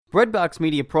Breadbox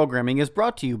Media programming is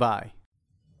brought to you by...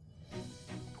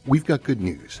 We've got good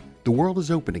news. The world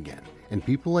is open again, and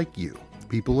people like you,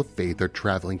 people of faith, are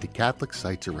traveling to Catholic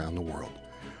sites around the world.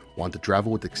 Want to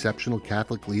travel with exceptional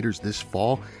Catholic leaders this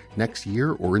fall, next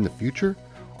year, or in the future?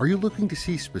 Are you looking to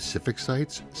see specific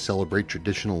sites, celebrate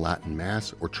traditional Latin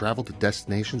Mass, or travel to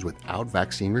destinations without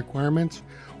vaccine requirements?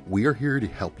 We are here to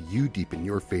help you deepen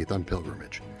your faith on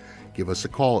pilgrimage. Give us a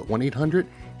call at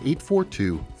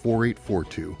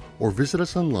 1-800-842-4842 or visit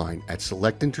us online at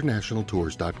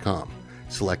selectinternationaltours.com.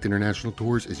 Select International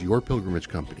Tours is your pilgrimage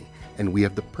company, and we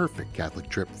have the perfect Catholic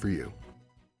trip for you.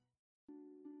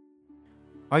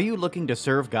 Are you looking to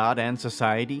serve God and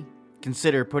society?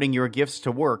 Consider putting your gifts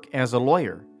to work as a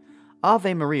lawyer.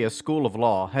 Ave Maria School of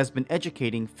Law has been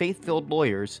educating faith-filled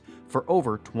lawyers for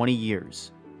over 20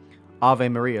 years. Ave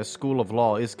Maria School of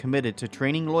Law is committed to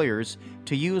training lawyers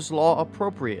to use law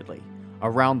appropriately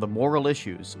around the moral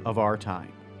issues of our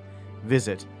time.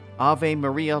 Visit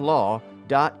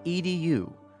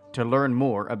avemarialaw.edu to learn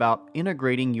more about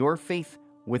integrating your faith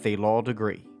with a law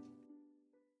degree.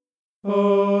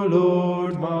 O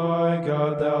Lord my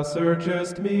God, thou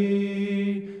searchest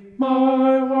me.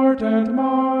 My heart and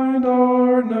mind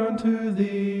are known to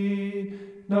thee.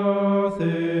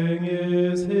 Nothing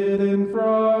is hidden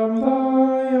from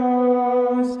thy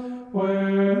eyes.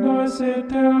 When I sit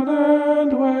down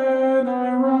and when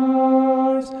I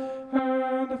rise,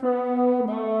 and from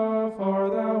afar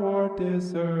thou art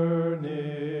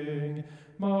discerning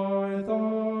my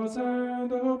thoughts and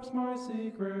hopes, my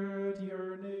secret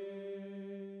yearning.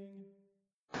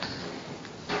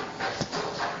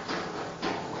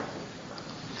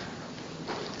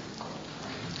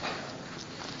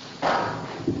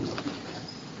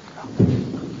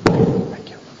 Thank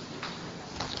you.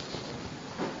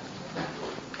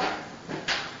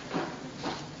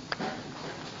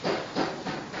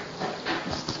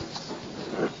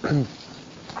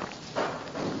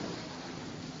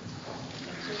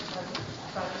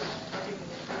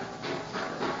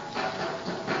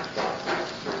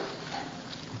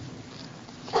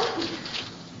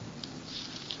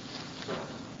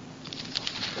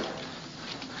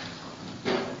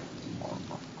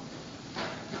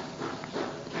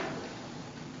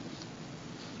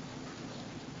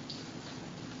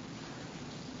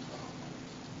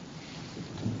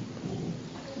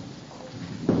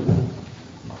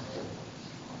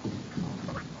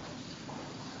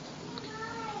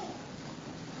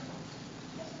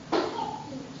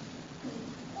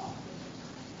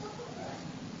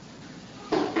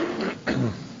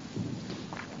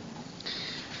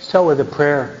 Start with a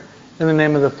prayer. In the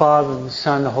name of the Father, the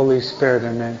Son, and the Holy Spirit.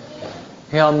 Amen.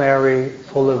 Hail Mary,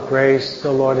 full of grace, the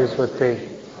Lord is with thee.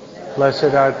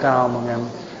 Blessed art thou among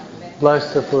women.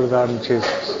 Blessed the fruit of thy womb,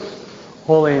 Jesus.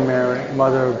 Holy Mary,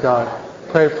 Mother of God,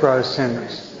 pray for us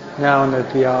sinners, now and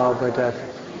at the hour of our death.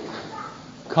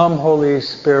 Come, Holy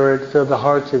Spirit, fill the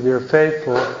hearts of your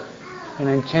faithful, and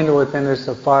enkindle within us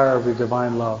the fire of your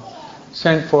divine love.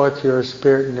 Send forth your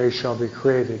Spirit, and they shall be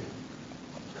created.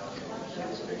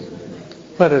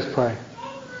 Let us pray.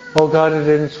 O God, who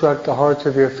did instruct the hearts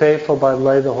of your faithful by the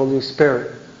light of the Holy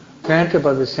Spirit, granted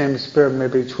by the same Spirit may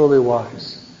be truly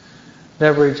wise.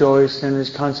 Never rejoice in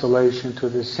his consolation to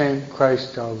the same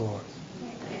Christ our Lord.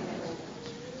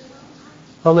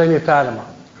 O Lady of Fatima,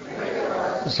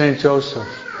 Saint Joseph,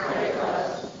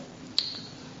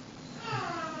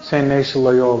 Saint Ignatius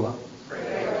Loyola,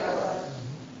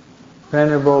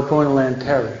 Venerable Bruno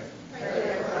Lanteri,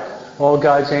 all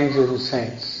God's angels and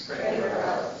saints.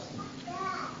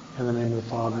 In the name of the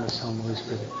Father, and the Son, and the Holy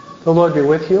Spirit. The Lord be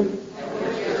with you. And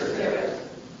with your spirit.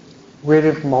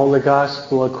 Reading from the Holy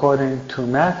Gospel according to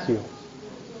Matthew.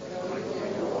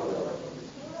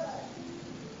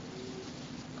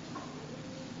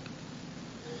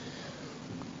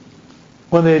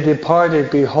 When they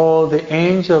departed, behold, the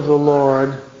angel of the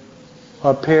Lord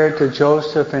appeared to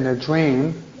Joseph in a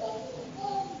dream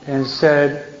and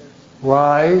said,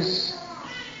 Rise,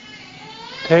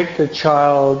 take the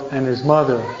child and his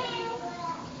mother,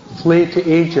 flee to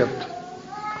Egypt.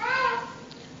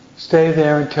 Stay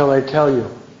there until I tell you.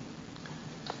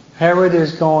 Herod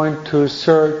is going to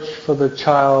search for the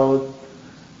child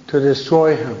to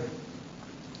destroy him.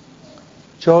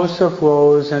 Joseph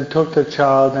rose and took the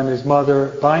child and his mother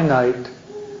by night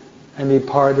and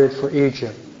departed for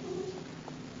Egypt.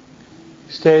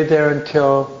 Stay there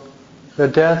until the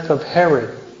death of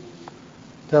Herod,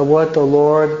 that what the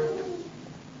Lord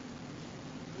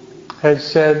had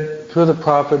said through the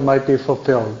prophet might be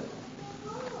fulfilled.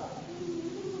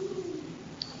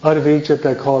 Out of Egypt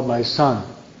I called my son.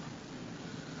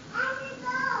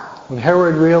 When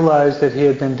Herod realized that he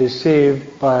had been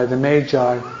deceived by the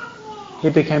Magi, he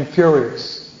became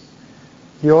furious.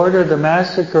 He ordered the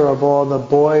massacre of all the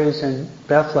boys in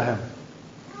Bethlehem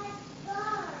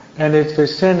and its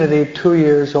vicinity 2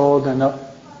 years old and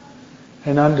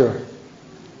under,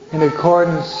 in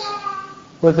accordance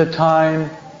with the time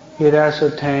he had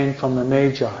ascertained from the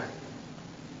Magi.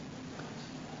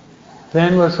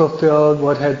 Then was fulfilled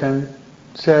what had been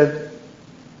said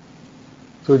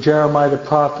through Jeremiah the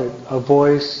prophet. A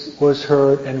voice was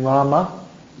heard in Ramah,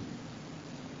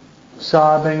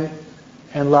 sobbing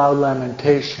and loud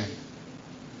lamentation.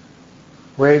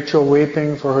 Rachel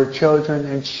weeping for her children,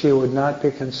 and she would not be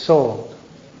consoled,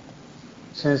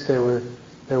 since they were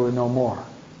no more.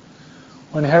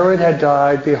 When Herod had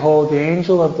died, behold, the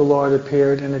angel of the Lord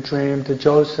appeared in a dream to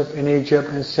Joseph in Egypt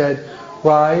and said,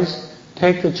 Rise,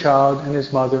 take the child and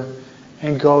his mother,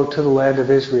 and go to the land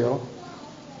of Israel,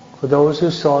 for those who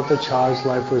saw the child's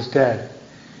life was dead.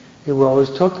 He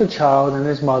rose, took the child and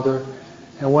his mother,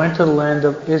 and went to the land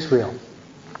of Israel.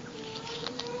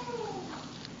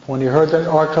 When he heard that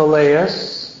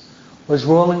Archelaus was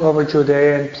ruling over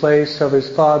Judea in place of his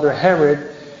father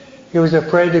Herod, he was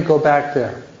afraid to go back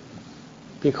there.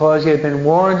 Because he had been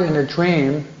warned in a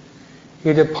dream,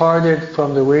 he departed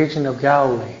from the region of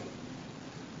Galilee.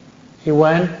 He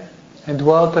went and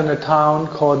dwelt in a town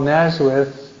called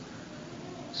Nazareth,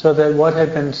 so that what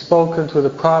had been spoken through the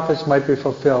prophets might be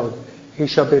fulfilled. He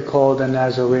shall be called a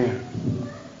Nazarene.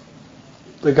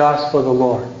 The Gospel of the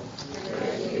Lord.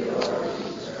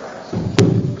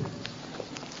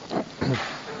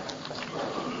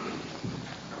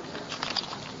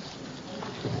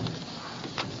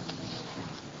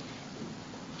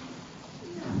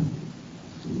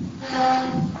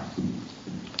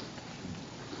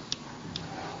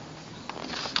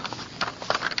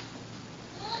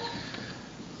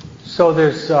 So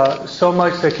there's so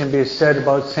much that can be said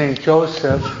about St.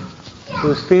 Joseph,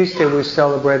 whose feast day we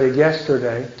celebrated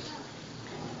yesterday.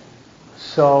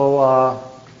 So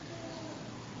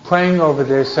praying over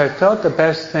this, I felt the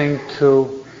best thing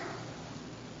to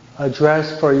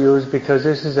address for you is, because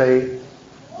this is a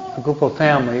group of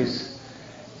families,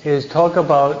 is talk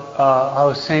about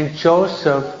how St.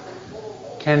 Joseph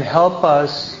can help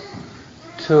us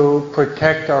to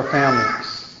protect our families.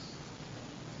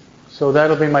 So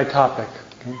that'll be my topic.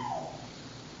 Okay?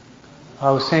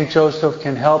 How St. Joseph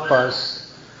can help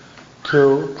us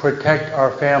to protect our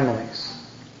families.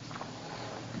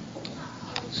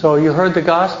 So you heard the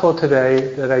gospel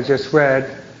today that I just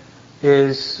read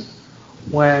is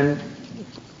when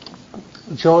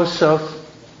Joseph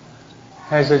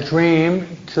has a dream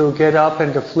to get up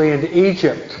and to flee into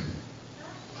Egypt.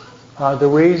 The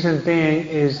reason being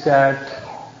is that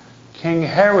King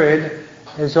Herod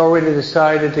has already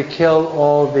decided to kill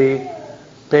all the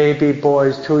baby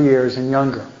boys 2 years and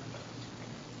younger.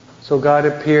 So God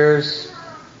appears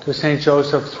to St.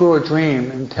 Joseph through a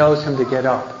dream and tells him to get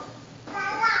up.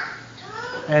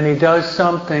 And he does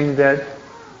something that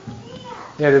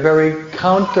a very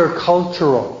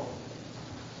countercultural,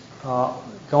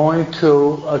 going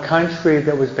to a country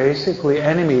that was basically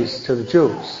enemies to the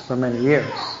Jews for many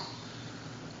years.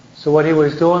 So what he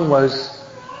was doing was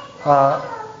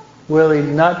really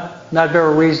not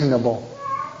very reasonable.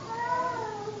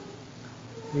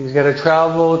 He's got to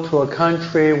travel to a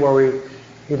country where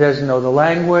he doesn't know the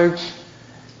language.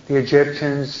 The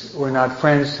Egyptians were not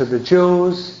friends to the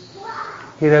Jews.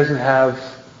 He doesn't have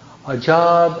a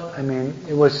job. I mean,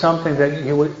 it was something that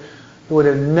he would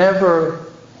have never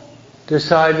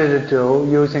decided to do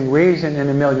using reason in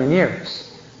a million years.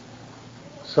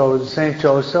 So St.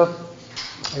 Joseph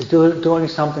is doing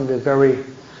something that's very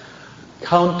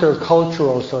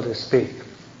countercultural, so to speak.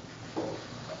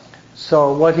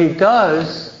 So what he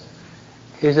does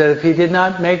is that if he did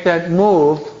not make that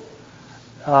move,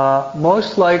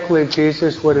 most likely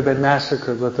Jesus would have been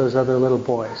massacred with those other little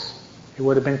boys. He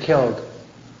would have been killed,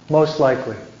 most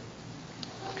likely.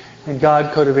 And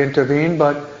God could have intervened,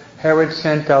 but Herod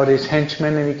sent out his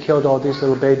henchmen and he killed all these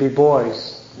little baby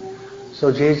boys.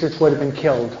 So Jesus would have been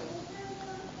killed.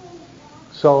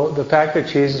 So the fact that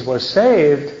Jesus was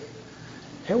saved,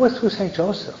 it was through St.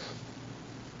 Joseph.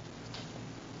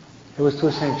 It was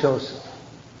through St. Joseph.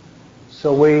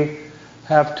 So we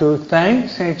have to thank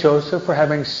St. Joseph for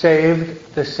having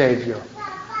saved the Savior,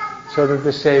 so that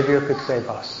the Savior could save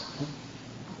us.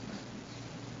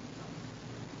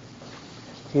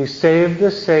 He saved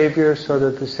the Savior so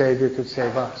that the Savior could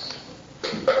save us.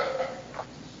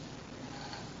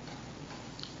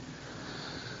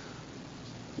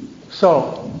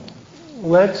 So,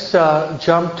 let's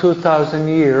jump 2,000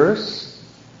 years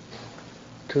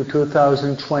to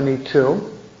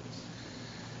 2022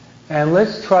 And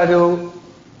let's try to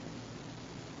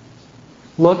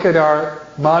look at our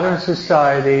modern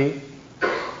society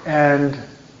and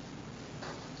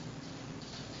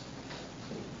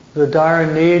the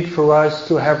dire need for us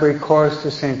to have recourse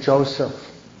to St.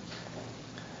 Joseph.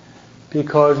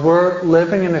 Because we're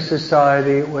living in a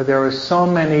society where there are so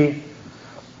many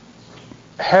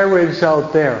Herods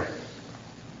out there.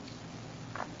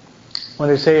 When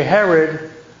I say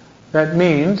Herod, that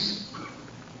means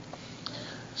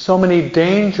so many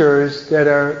dangers that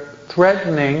are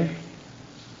threatening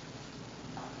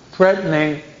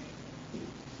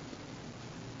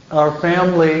our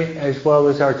family as well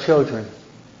as our children.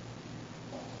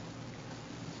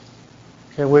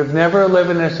 Okay, we've never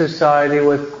lived in a society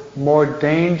with more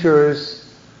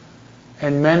dangers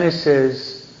and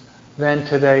menaces than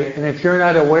today. And if you're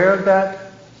not aware of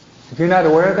that,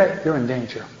 you're in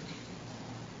danger.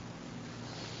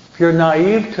 If you're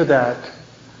naive to that,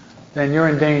 then you're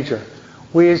in danger.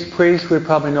 We as priests, we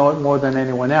probably know it more than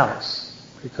anyone else,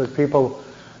 because people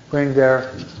bring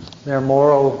their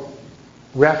moral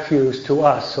refuse to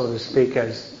us, so to speak,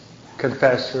 as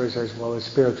confessors as well as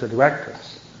spiritual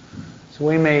directors. So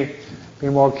we may be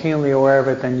more keenly aware of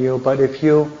it than you, but if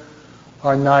you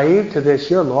are naive to this,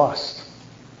 you're lost.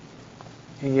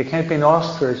 And you can't be an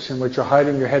ostrich in which you're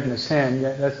hiding your head in the sand.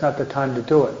 That's not the time to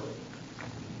do it.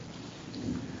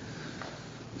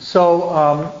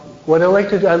 So what I'd like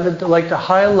to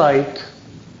highlight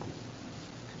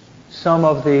some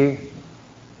of the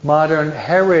modern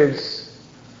Herods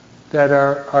that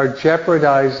are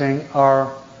jeopardizing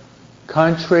our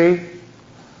country,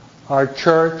 our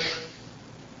church,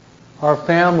 our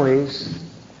families,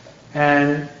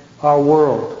 and our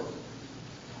world.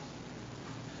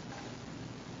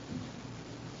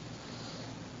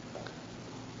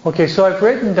 Okay, so I've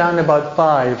written down about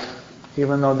 5,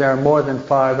 even though there are more than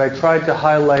 5. I tried to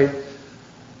highlight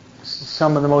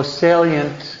some of the most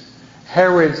salient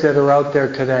Herods that are out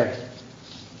there today.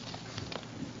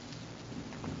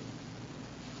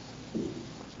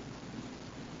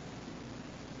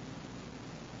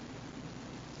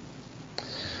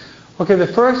 Okay, the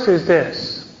first is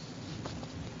this.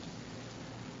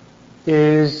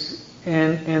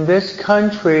 In this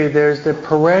country, there's the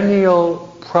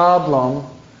perennial problem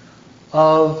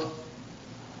of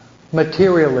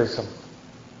materialism.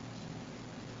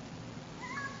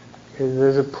 Okay,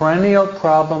 there's a perennial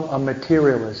problem of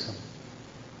materialism.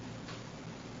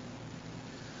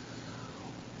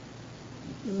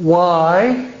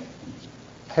 Why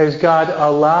has God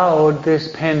allowed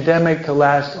this pandemic to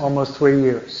last almost 3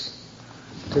 years?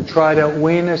 To try to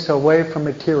wean us away from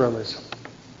materialism.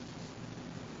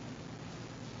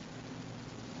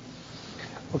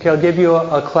 Okay, I'll give you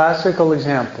a classical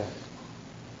example.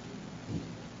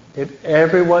 If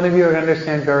every one of you are going to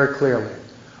understand very clearly.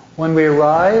 When we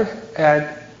arrive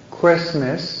at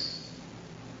Christmas,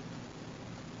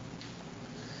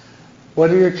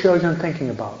 what are your children thinking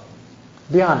about?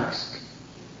 Be honest.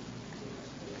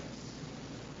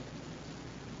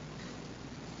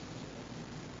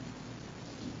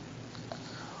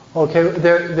 Okay,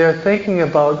 they're thinking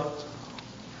about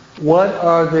what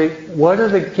are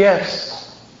the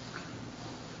gifts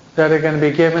that are going to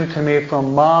be given to me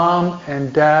from mom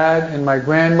and dad and my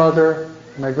grandmother,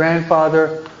 and my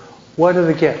grandfather. What are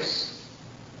the gifts?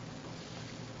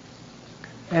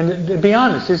 And to be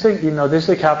honest, this is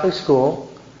a Catholic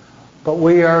school, but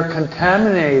we are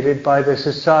contaminated by the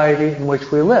society in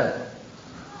which we live.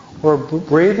 We're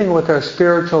breathing with our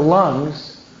spiritual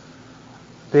lungs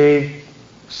the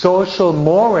social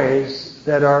mores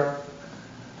that are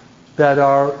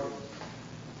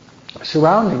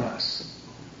surrounding us.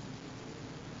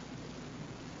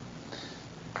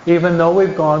 Even though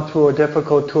we've gone through a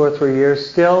difficult 2 or 3 years,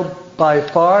 still by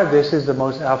far this is the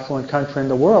most affluent country in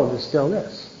the world. It still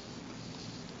is.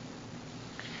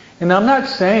 And I'm not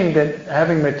saying that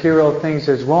having material things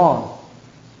is wrong.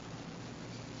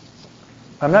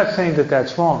 I'm not saying that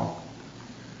that's wrong.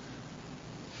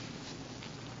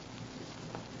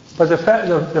 But the fact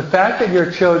that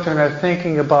your children are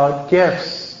thinking about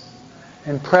gifts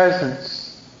and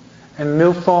presents and a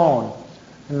new phone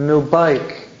and a new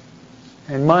bike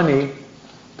and money,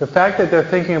 the fact that they're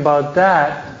thinking about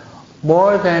that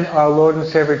more than our Lord and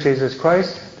Savior Jesus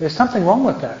Christ, there's something wrong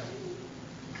with that.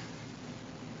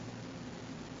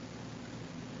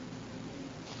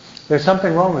 There's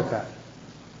something wrong with that.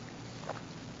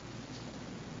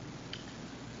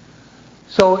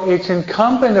 So it's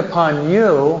incumbent upon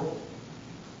you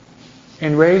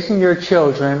in raising your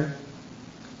children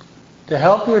to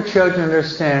help your children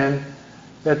understand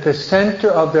that the center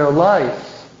of their life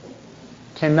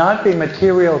cannot be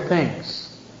material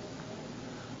things,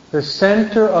 the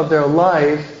center of their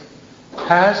life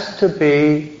has to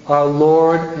be our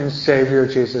Lord and Savior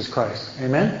Jesus Christ.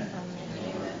 Amen?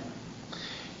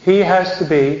 He has to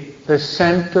be the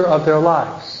center of their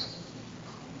lives.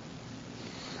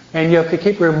 And you have to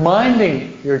keep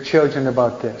reminding your children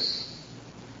about this.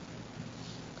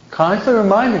 Constantly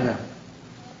reminding them.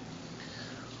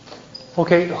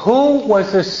 Okay, who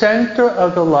was the center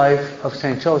of the life of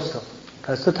St. Joseph?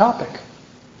 That's the topic.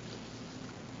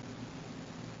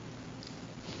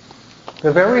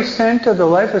 The very center of the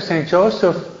life of St.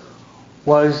 Joseph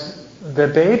was the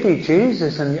baby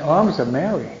Jesus in the arms of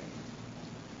Mary.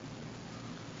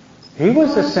 He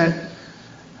was the center.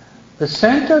 The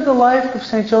center of the life of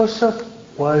St. Joseph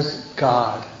was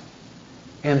God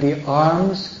in the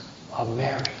arms of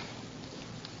Mary.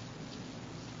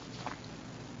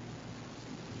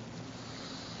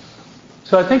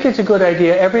 So I think it's a good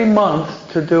idea every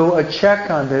month to do a check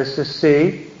on this to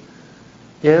see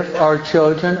if our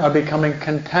children are becoming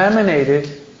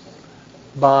contaminated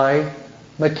by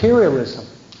materialism.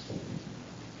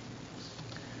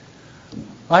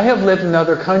 I have lived in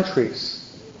other countries.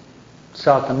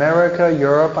 South America,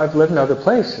 Europe, I've lived in other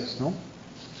places, no?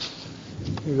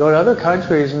 You go to other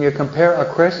countries and you compare a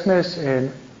Christmas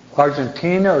in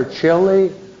Argentina or Chile,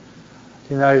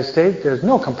 the United States, there's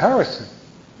no comparison.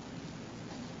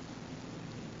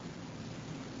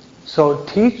 So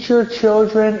teach your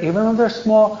children, even when they're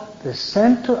small, the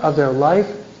center of their life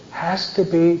has to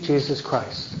be Jesus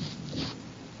Christ.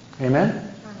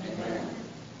 Amen? Amen.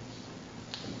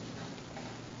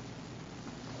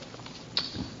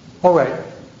 All right.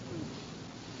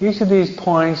 Each of these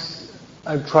points,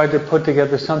 I've tried to put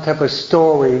together some type of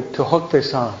story to hook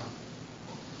this on.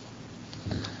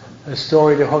 A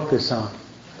story to hook this on.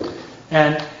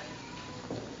 And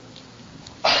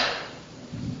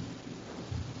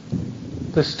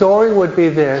the story would be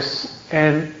this,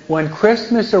 and when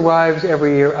Christmas arrives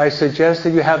every year, I suggest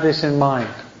that you have this in mind.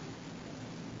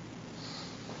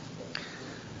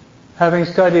 Having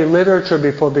studied literature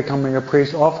before becoming a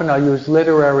priest, often I use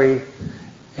literary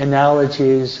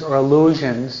analogies or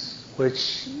allusions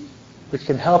which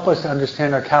can help us to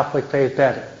understand our Catholic faith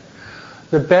better.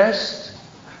 The best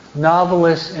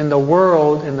novelist in the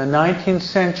world in the 19th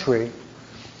century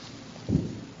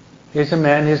is a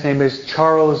man, his name is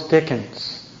Charles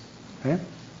Dickens. Okay?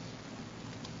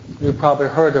 You've probably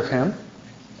heard of him.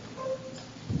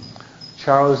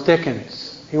 Charles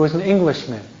Dickens. He was an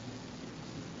Englishman.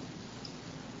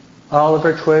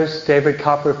 Oliver Twist, David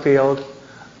Copperfield.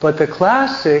 But the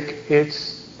classic,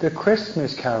 it's The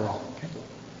Christmas Carol. Okay?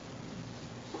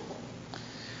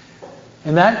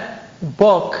 And that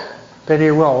book that he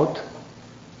wrote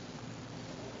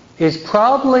is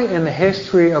probably in the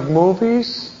history of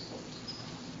movies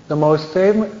the most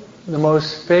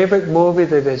favorite movie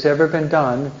that has ever been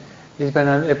done. They've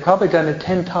probably done it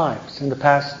 10 times in the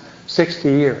past 60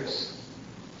 years.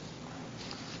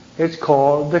 It's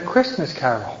called The Christmas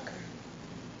Carol.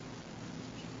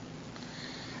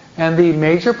 And the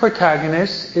major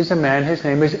protagonist is a man, his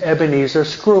name is Ebenezer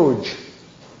Scrooge.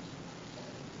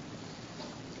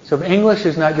 So if English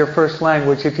is not your first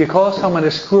language, if you call someone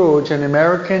a Scrooge in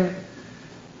American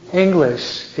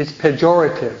English, it's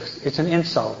pejorative. It's an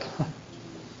insult.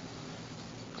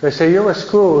 So I say, you're a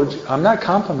Scrooge, I'm not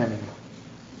complimenting you.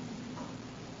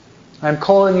 I'm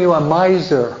calling you a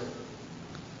miser.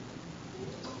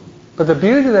 But the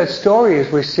beauty of that story is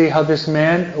we see how this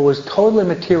man was totally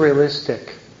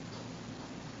materialistic.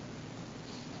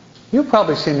 You've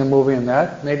probably seen the movie in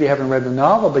that. Maybe you haven't read the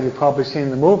novel, but you've probably seen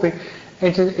the movie.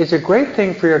 It's a great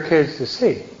thing for your kids to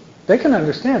see. They can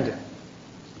understand it.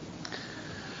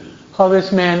 How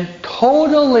this man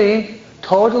totally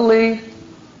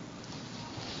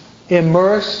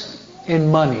immersed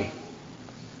in money,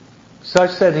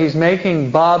 such that he's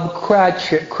making Bob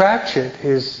Cratchit,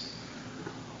 his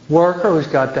worker who's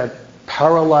got that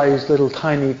paralyzed little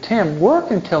tiny Tim,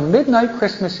 work until midnight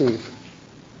Christmas Eve.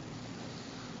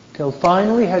 Till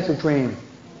finally has a dream.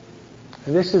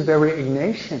 And this is very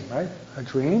Ignatian, right? A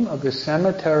dream of the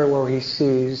cemetery where he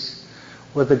sees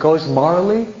where the ghost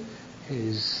Marley,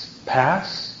 his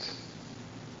past,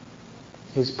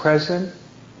 his present,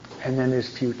 and then his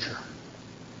future.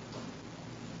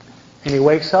 And he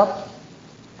wakes up,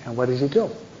 and what does he do?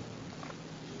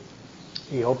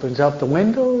 He opens up the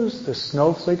windows, the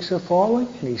snowflakes are falling,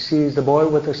 and he sees the boy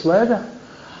with the sled.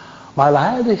 My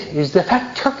lad, is the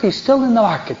fat turkey still in the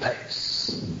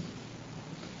marketplace?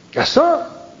 Yes, sir.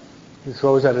 He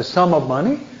throws out a sum of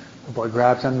money. The boy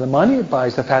grabs onto the money,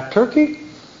 buys the fat turkey,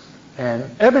 and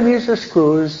Ebenezer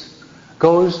Scrooge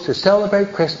goes to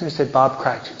celebrate Christmas at Bob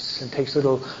Cratchit's and takes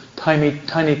little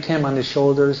tiny Tim on his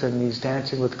shoulders and he's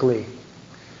dancing with glee.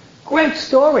 Great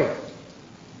story.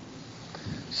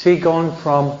 See, going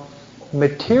from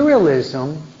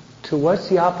materialism to what's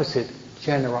the opposite?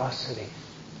 Generosity.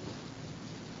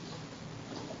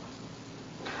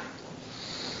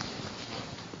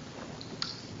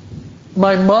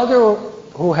 My mother,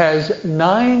 who has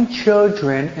 9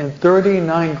 children and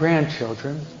 39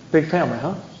 grandchildren, big family,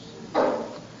 huh?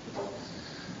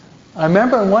 I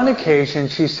remember on one occasion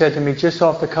she said to me just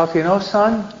off the cuff, you know,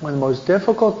 son, one of the most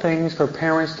difficult things for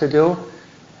parents to do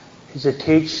is to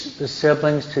teach the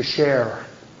siblings to share.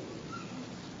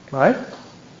 Right?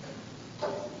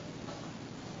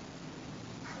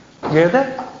 You hear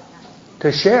that?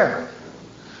 To share.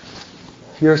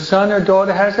 If your son or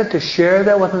daughter has it, to share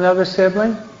that with another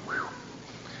sibling.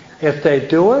 If they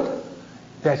do it,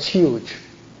 that's huge.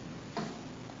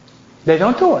 They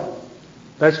don't do it.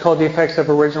 That's called the effects of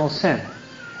original sin.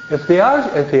 If they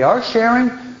are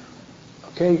sharing,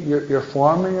 okay, you're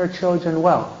forming your children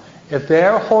well. If they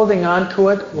are holding on to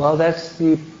it, well, that's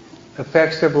the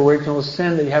effects of original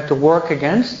sin that you have to work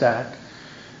against that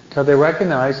till they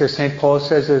recognize, as St. Paul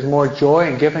says, there's more joy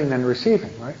in giving than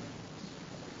receiving, right?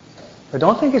 But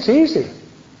don't think it's easy.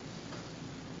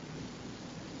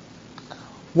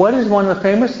 What is one of the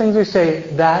famous things we say?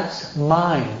 That's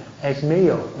mine. It's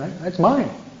mio, right? That's mine.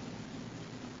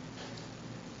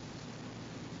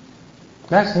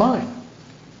 That's mine.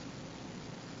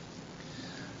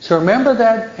 So remember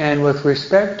that, and with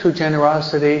respect to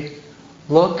generosity,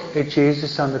 look at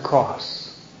Jesus on the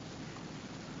cross.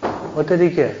 What did he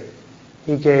give?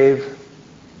 He gave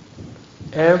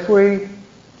every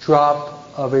drop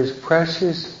of his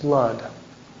precious blood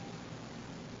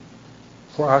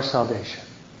for our salvation.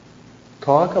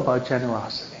 Talk about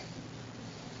generosity.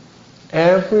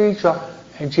 Every drop.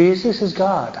 And Jesus is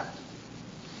God.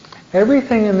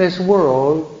 Everything in this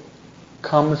world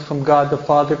comes from God the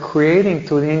Father, creating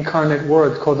through the incarnate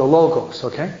Word called the Logos,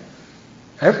 okay?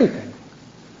 Everything.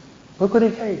 Look what he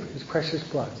gave, his precious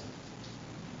blood.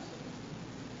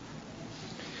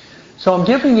 So I'm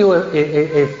giving you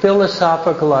a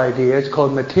philosophical idea. It's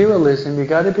called materialism. You've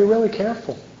got to be really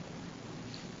careful.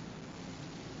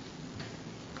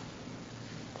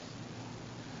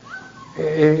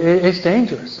 It's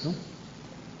dangerous. No?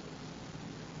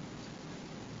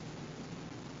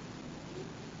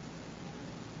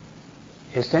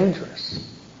 It's dangerous.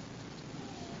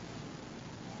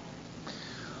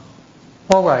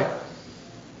 All right.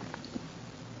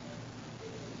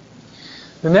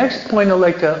 The next point I'd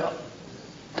like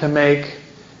to make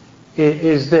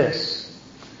is this.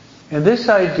 And this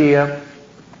idea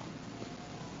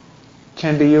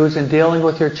can be used in dealing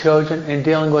with your children and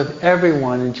dealing with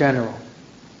everyone in general.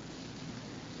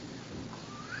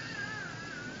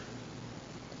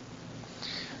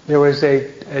 There was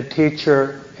a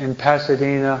teacher in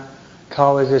Pasadena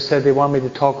College that said they want me to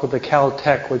talk with the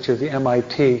Caltech, which is the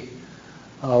MIT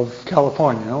of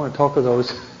California. I want to talk with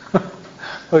those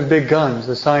big guns,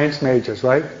 the science majors,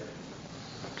 right?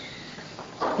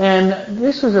 And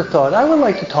this was a thought. I would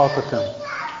like to talk with them.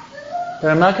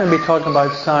 But I'm not going to be talking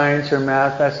about science or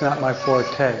math. That's not my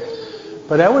forte.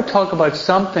 But I would talk about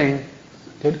something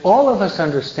that all of us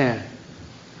understand.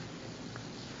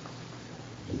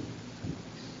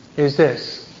 Is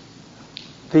this.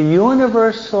 The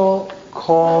universal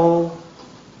call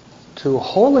to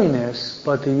holiness,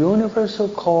 but the universal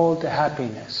call to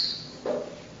happiness.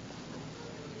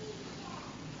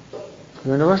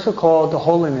 Universal call to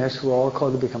holiness, we're all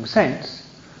called to become saints.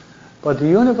 But the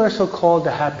universal call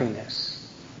to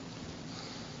happiness.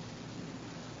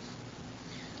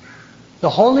 The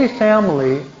Holy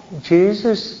Family,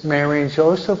 Jesus, Mary, and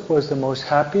Joseph, was the most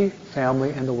happy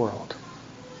family in the world.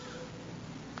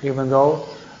 Even though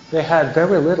they had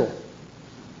very little.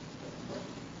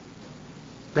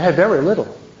 They had very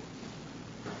little.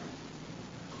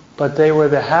 But they were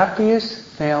the happiest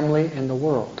family in the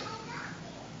world.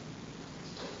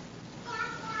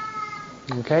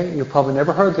 Okay? You've probably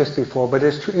never heard this before, but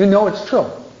it's true. You know it's true.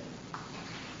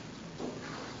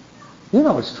 You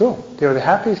know it's true. They were the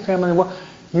happiest family in the world.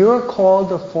 You're called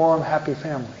to form happy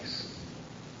families.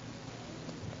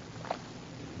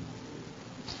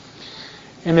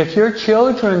 And if your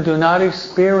children do not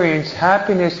experience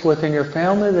happiness within your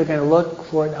family, they're going to look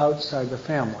for it outside the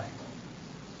family.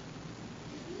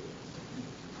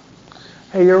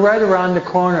 Hey, you're right around the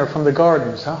corner from the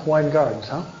gardens, huh? Wine Gardens,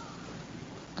 huh?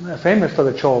 They're famous for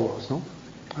the cholos, no?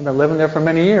 I've been living there for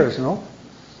many years, no?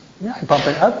 Yeah, I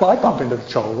bump into the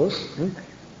cholos.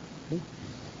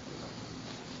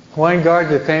 Hawaiian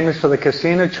Gardens are famous for the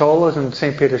Casino Cholos and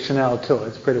St. Peter Chanel too.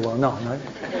 It's pretty well known, right?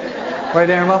 Right,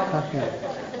 Irma? Yeah.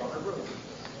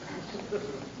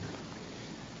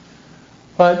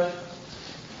 But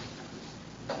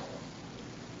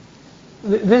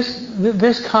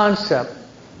this concept,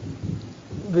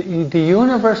 the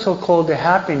universal call to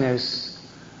happiness,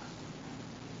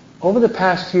 over the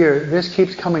past year, this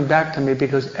keeps coming back to me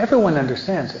because everyone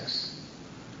understands this.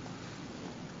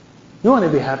 You want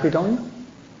to be happy, don't you?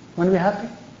 Want to be happy?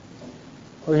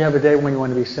 Or you have a day when you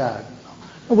want to be sad?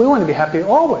 No, we want to be happy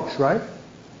always, right?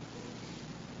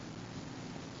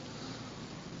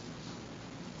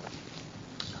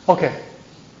 Okay,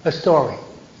 a story.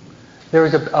 There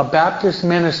was a Baptist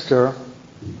minister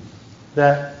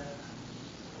that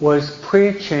was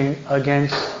preaching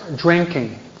against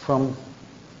drinking from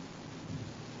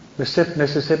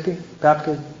Mississippi,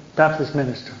 Baptist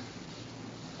minister.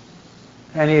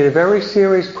 And he had a very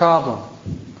serious problem.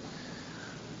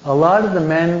 A lot of the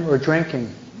men were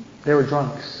drinking. They were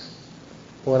drunks,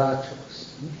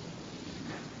 borrachos.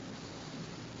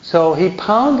 So he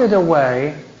pounded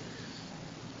away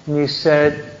and he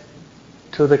said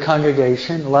to the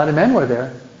congregation, a lot of men were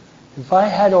there, if I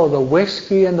had all the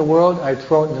whiskey in the world, I'd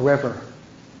throw it in the river.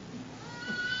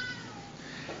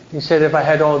 He said, if I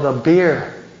had all the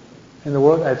beer in the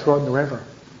world, I'd throw it in the river.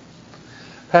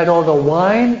 If I had all the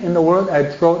wine in the world,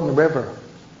 I'd throw it in the river.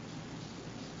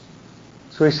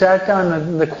 So he sat down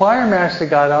and the choir master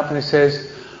got up and he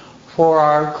says, for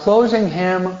our closing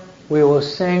hymn, we will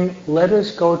sing, Let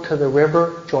Us Go to the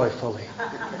River Joyfully.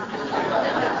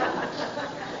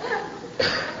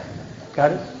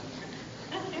 Got it?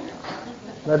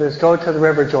 Let us go to the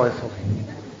river joyfully.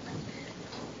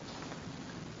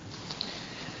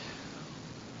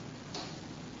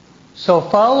 So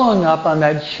following up on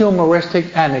that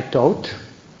humoristic anecdote,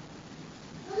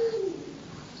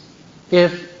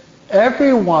 if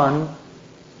everyone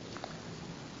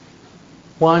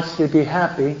wants to be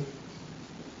happy,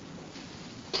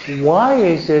 why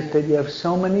is it that you have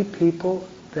so many people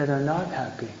that are not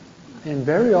happy? And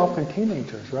very often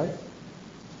teenagers, right?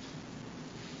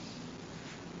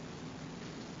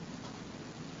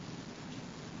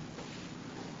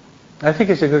 I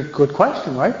think it's a good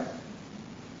question, right?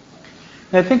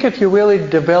 And I think if you really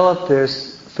develop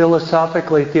this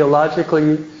philosophically,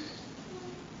 theologically,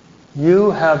 you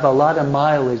have a lot of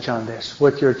mileage on this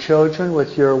with your children,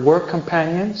 with your work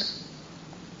companions.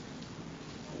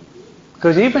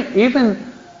 Because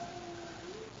even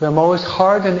the most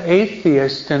hardened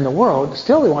atheist in the world,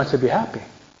 still he wants to be happy.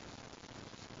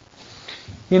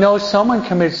 You know, someone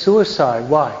commits suicide.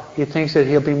 Why? He thinks that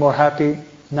he'll be more happy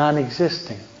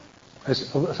non-existing. As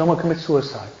someone commits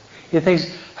suicide. He thinks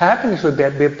happiness would be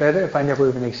better if I never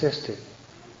even existed.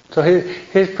 So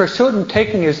his pursuit in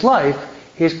taking his life,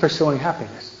 he's pursuing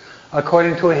happiness,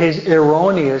 according to his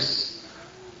erroneous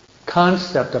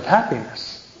concept of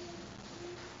happiness.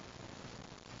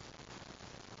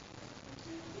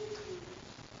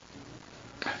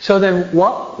 So then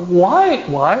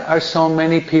why are so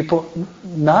many people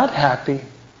not happy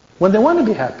when they want to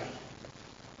be happy?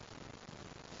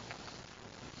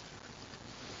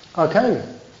 I'll tell you.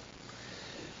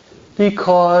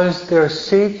 Because they're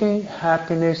seeking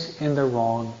happiness in the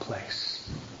wrong place.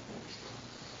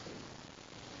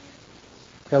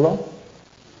 Hello?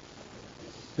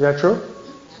 Is that true?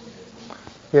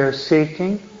 They're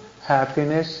seeking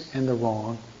happiness in the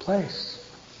wrong place.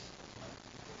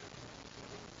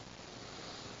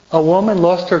 A woman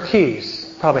lost her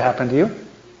keys. Probably happened to you.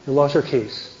 You lost your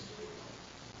keys.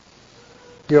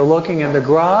 You're looking in the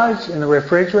garage, in the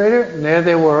refrigerator, and there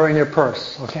they were in your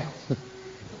purse. Okay?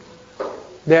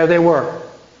 There they were,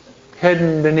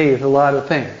 hidden beneath a lot of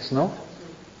things, no?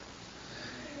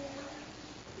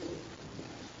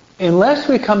 Unless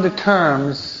we come to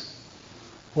terms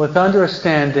with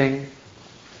understanding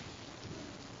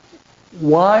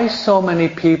why so many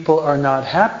people are not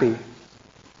happy,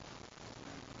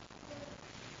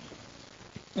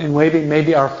 and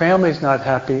maybe our family's not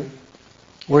happy,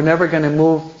 we're never going to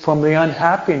move from the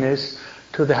unhappiness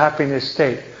to the happiness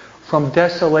state. From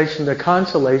desolation to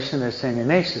consolation, as St.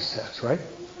 Ignatius says, right?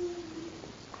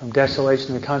 From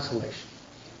desolation to consolation.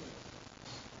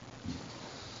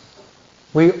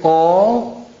 We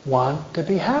all want to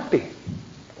be happy.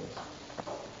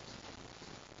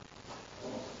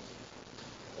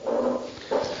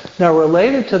 Now,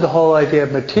 related to the whole idea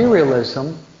of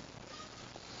materialism,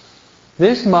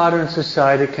 this modern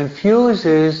society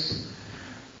confuses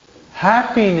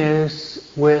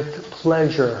happiness with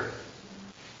pleasure.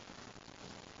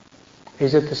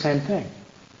 Is it the same thing?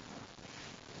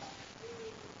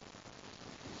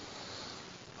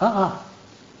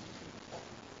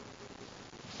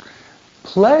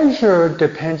 Pleasure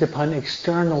depends upon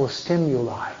external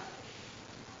stimuli.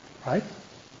 Right?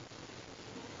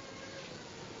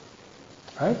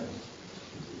 Right?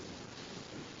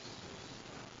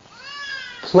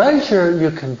 Pleasure, you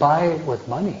can buy it with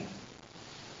money.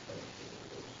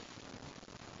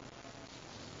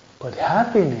 But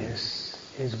happiness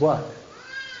is what?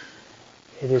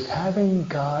 It is having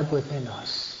God within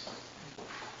us.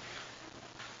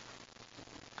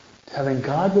 Having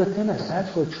God within us,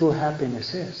 that's what true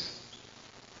happiness is.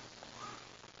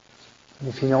 And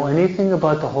if you know anything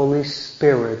about the Holy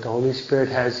Spirit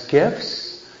has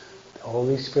gifts, the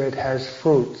Holy Spirit has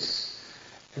fruits.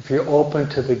 If you're open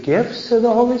to the gifts of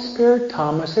the Holy Spirit,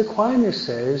 Thomas Aquinas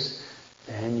says,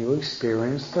 then you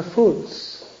experience the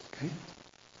fruits. Okay?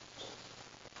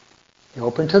 You're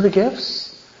open to the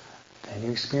gifts, then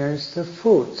you experience the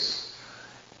fruits.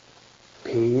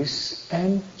 Peace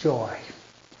and joy.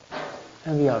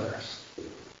 And the others.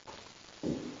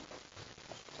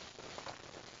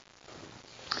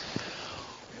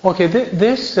 Okay,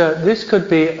 this could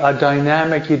be a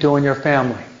dynamic you do in your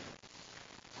family.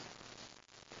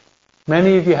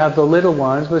 Many of you have the little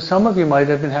ones, but some of you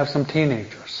might even have some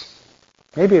teenagers.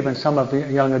 Maybe even some of you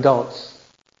young adults.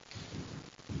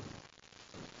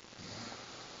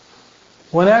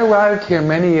 When I arrived here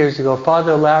many years ago,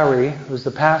 Father Larry, who was the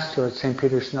pastor at St.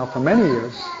 Peter's Chanel for many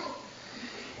years,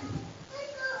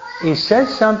 he said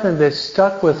something that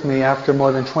stuck with me after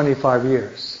more than 25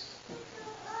 years.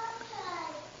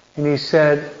 And he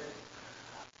said,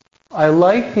 I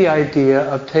like the idea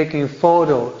of taking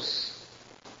photos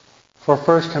for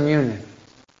First Communion.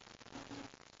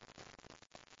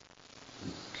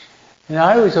 And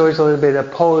I was always a little bit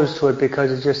opposed to it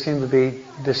because it just seemed to be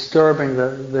disturbing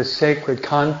the sacred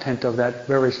content of that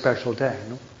very special day. You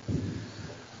know?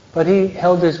 But he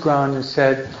held his ground and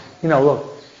said, look,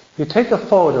 you take a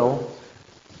photo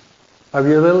of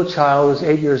your little child who's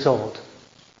 8 years old.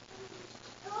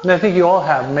 And I think you all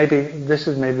have. Maybe this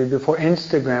is maybe before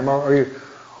Instagram,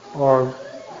 or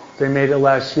they made it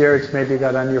last year. It's maybe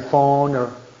got on your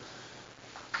phone.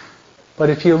 But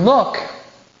if you look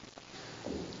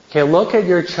at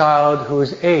your child who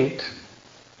is 8.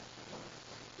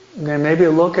 And then maybe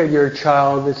look at your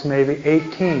child that's maybe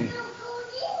 18.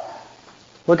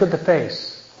 Look at the face.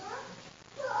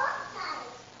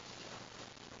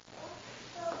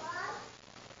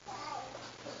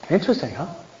 Interesting, huh?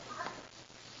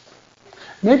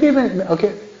 Maybe even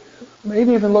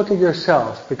look at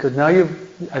yourself, because now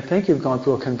I think you've gone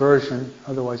through a conversion,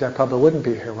 otherwise I probably wouldn't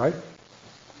be here, right?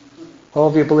 All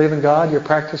of you believe in God, you're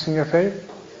practicing your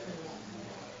faith?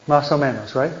 Más o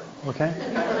menos, right? Okay?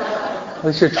 At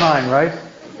least you're trying, right?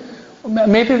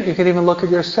 Maybe you could even look at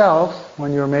yourself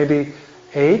when you're maybe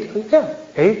 8. Yeah,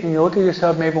 8, and you look at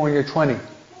yourself maybe when you're 20.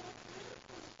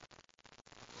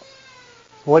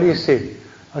 What do you see?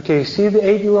 Okay, you see the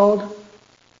 8-year-old?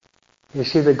 You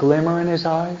see the glimmer in his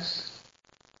eyes?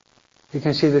 You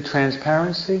can see the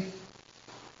transparency?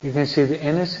 You can see the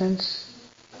innocence?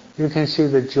 You can see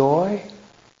the joy?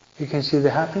 You can see the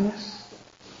happiness?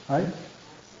 Right?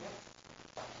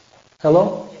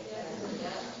 Hello?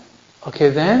 Okay,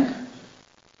 then,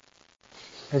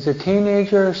 as a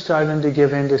teenager starting to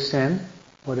give in to sin,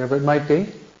 whatever it might be,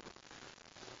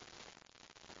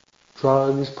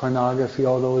 drugs, pornography,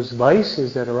 all those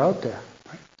vices that are out there.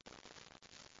 Right?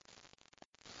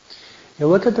 You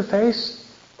look at the face,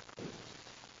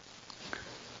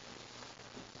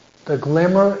 the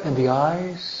glimmer in the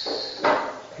eyes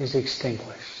is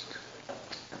extinguished.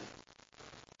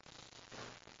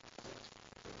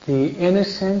 The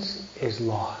innocence is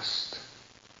lost.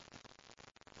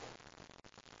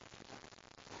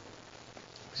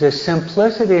 The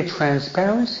simplicity and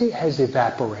transparency has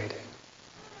evaporated.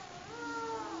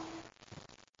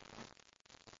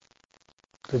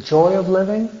 The joy of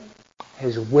living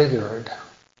is withered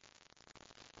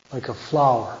like a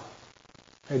flower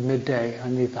at midday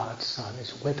underneath the hot sun.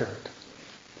 It's withered.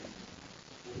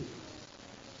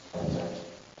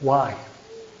 Why?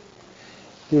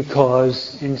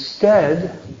 Because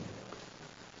instead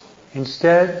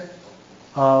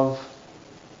of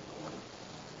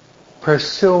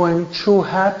pursuing true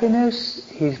happiness,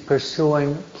 he's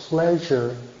pursuing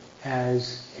pleasure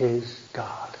as his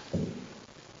God.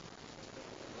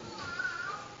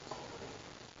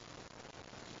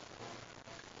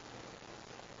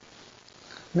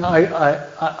 Now,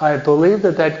 I believe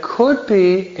that could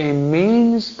be a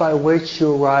means by which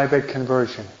you arrive at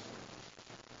conversion.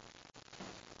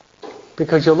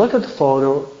 Because you look at the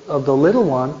photo of the little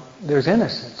one, there's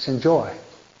innocence and joy.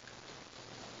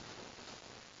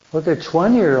 Look at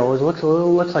 20-year-olds,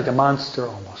 looks like a monster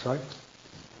almost, right?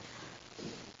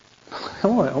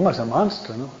 Almost a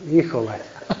monster, no? Hijo, like,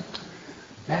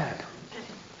 mad.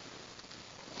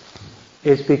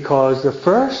 It's because the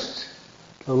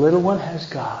little one has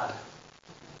God.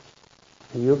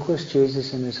 The Eucharist,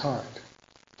 Jesus in his heart.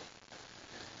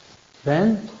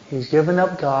 Then he's given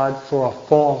up God for a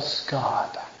false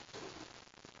God.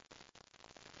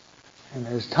 And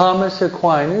as Thomas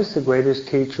Aquinas, the greatest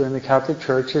teacher in the Catholic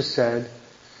Church, has said,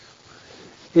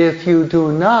 if you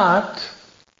do not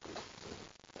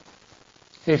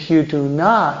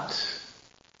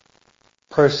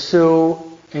pursue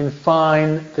and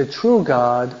find the true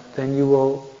God, then you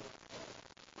will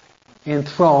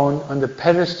enthrone on the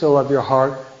pedestal of your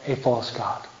heart a false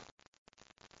God.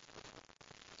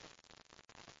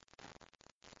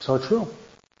 So true.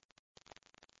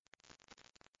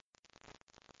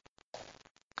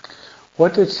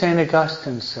 What did St.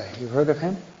 Augustine say? You heard of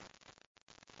him?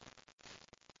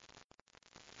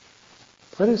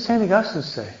 What did St. Augustine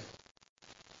say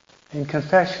in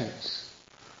Confessions?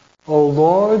 O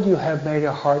Lord, you have made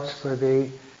our hearts for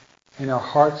thee, and our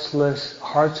hearts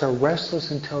are restless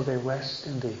until they rest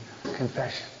in thee.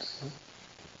 Confessions.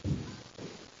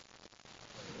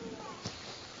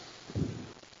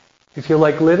 If you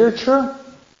like literature,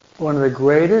 one of the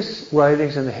greatest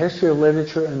writings in the history of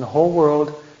literature in the whole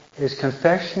world is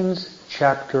Confessions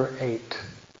chapter 8,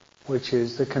 which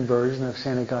is the conversion of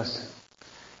St. Augustine.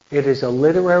 It is a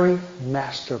literary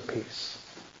masterpiece.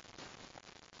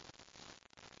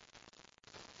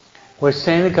 With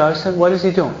St. Augustine, what is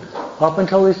he doing? Up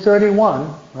until he's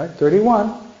 31, right?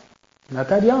 31, not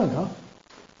that young, huh?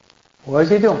 What is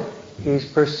he doing? He's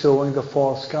pursuing the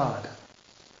false God.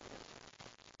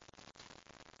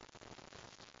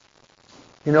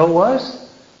 You know what it was?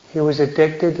 He was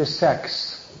addicted to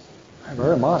sex.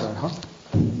 Very modern, huh?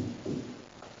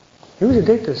 He was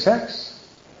addicted to sex.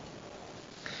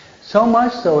 So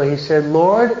much so, he said,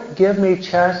 Lord, give me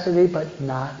chastity, but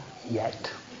not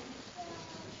yet.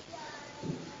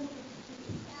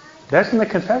 That's in the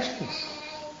Confessions.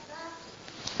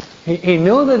 He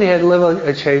knew that he had to live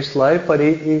a chaste life, but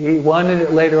he wanted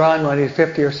it later on when he's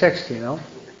 50 or 60, you know.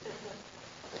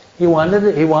 He wanted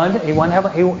to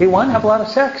have a lot of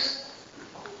sex.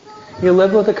 He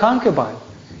lived with a concubine.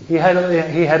 He had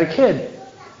a kid.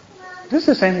 This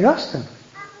is St. Augustine.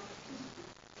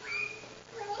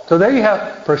 So there you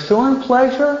have pursuing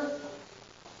pleasure,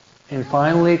 and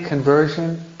finally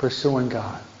conversion, pursuing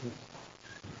God.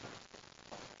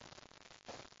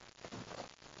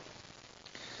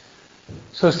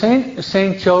 So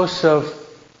Saint Joseph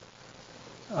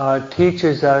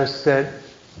teaches us that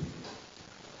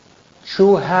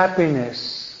true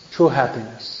happiness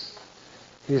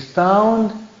is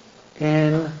found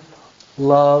in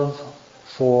love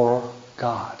for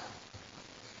God.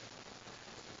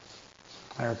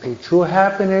 I repeat, true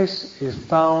happiness is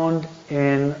found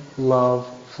in love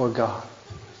for God.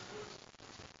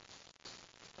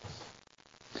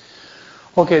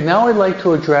 Okay, now I'd like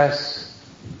to address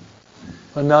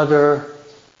another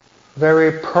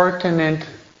very pertinent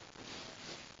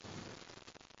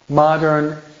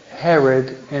modern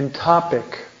Herod and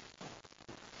topic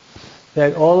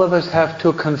that all of us have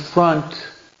to confront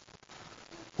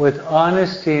with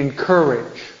honesty and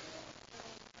courage.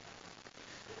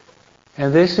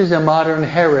 And this is a modern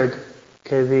Herod.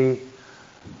 Okay,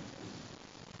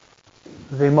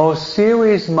 the most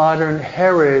serious modern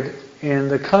Herod in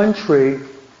the country,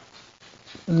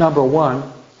 number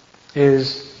one,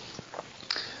 is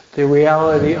the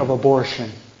reality of abortion.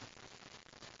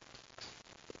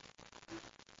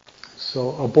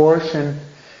 So abortion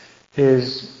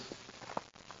is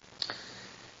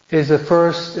the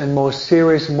first and most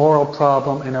serious moral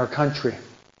problem in our country.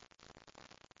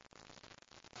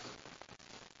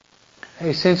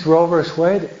 Hey, since Roe vs.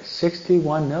 Wade,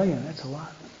 61 million, that's a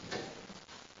lot.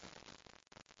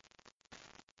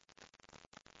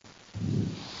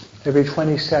 Every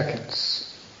 20 seconds.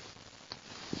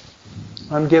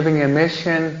 I'm giving a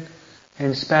mission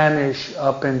in Spanish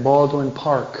up in Baldwin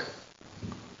Park,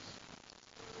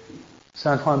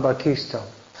 San Juan Bautista.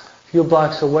 A few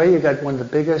blocks away, you got one of the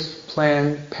biggest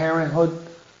Planned Parenthood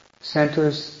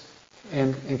centers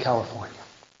in California.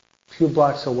 A few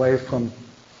blocks away from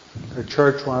the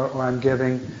church where I'm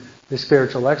giving the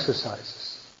spiritual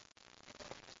exercises.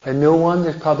 A new one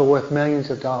that's probably worth millions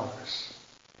of dollars.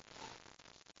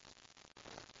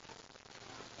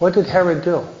 What did Herod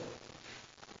do?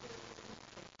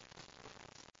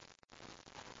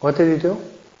 What did he do?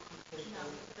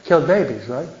 Killed babies,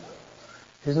 right?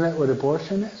 Isn't that what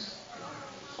abortion is?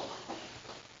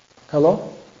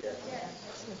 Hello?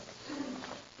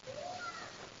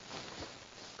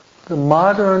 The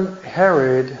modern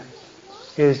Herod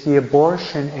is the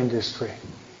abortion industry.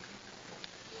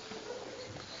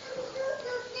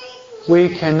 We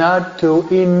cannot do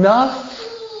enough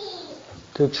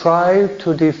to try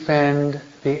to defend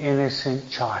the innocent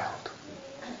child.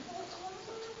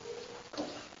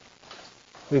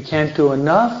 We can't do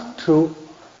enough to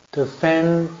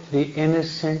defend the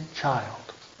innocent child.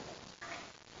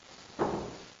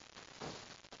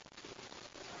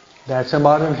 That's a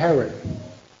modern Herod.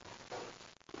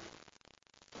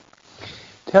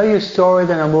 Tell you a story,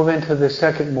 then I'll move into the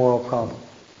second moral problem.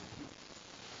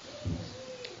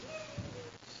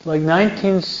 Like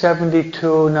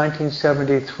 1972,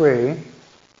 1973,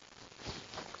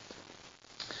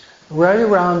 right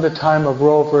around the time of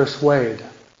Roe vs. Wade.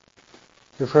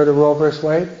 You've heard of Roe vs.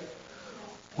 Wade?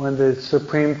 When the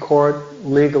Supreme Court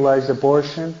legalized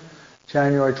abortion,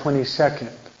 January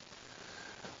 22nd,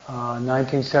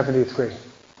 1973.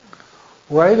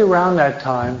 Right around that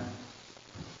time,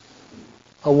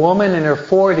 a woman in her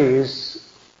 40s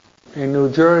in New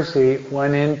Jersey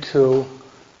went into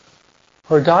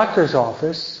her doctor's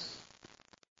office,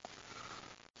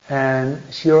 and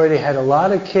she already had a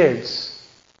lot of kids,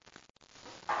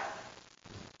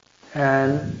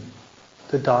 and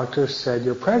the doctor said,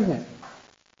 "You're pregnant."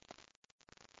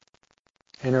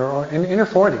 In her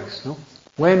 40s, no?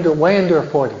 Way into her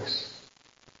 40s.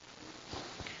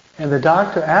 And the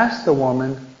doctor asked the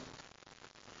woman,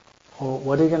 "Well,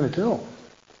 what are you going to do?"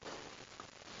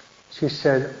 She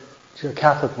said, she's a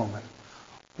Catholic woman,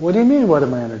 "What do you mean, what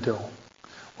am I going to do?"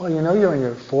 "Well, you know, you're in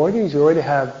your 40s, you already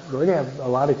have a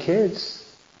lot of kids.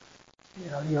 You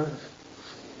know, you're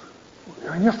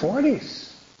in your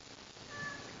 40s.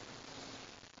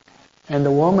 And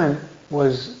the woman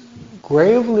was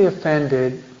gravely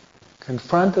offended,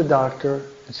 confronted the doctor,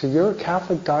 and said, "You're a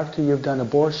Catholic doctor, you've done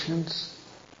abortions?"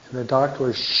 And the doctor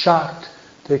was shocked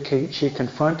that she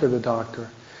confronted the doctor.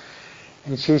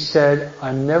 And she said,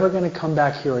 "I'm never going to come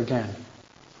back here again."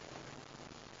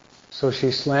 So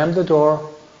she slammed the door,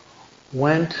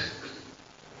 went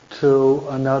to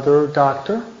another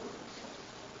doctor,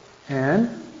 and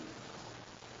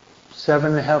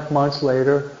 7.5 months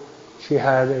later, she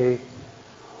had a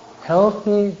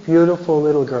healthy, beautiful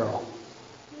little girl.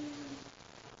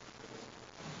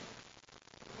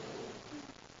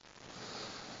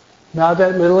 Now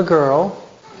that little girl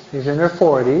is in her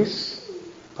 40s,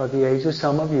 about the age of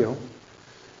some of you.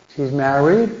 She's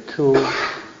married to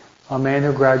a man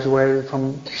who graduated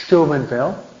from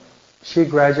Steubenville. She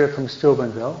graduated from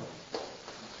Steubenville.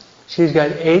 She's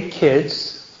got 8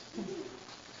 kids.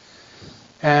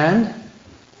 And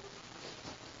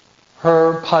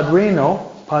her padrino,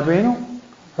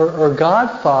 her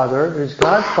godfather, his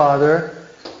godfather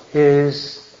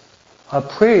is a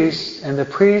priest, and the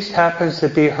priest happens to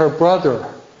be her brother.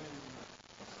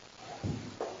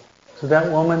 So that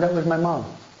woman, that was my mom.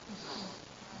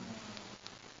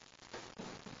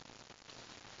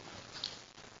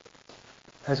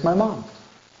 That's my mom.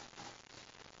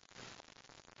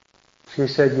 She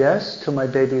said yes to my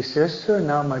baby sister.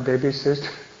 Now my baby sister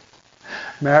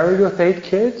married with 8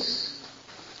 kids,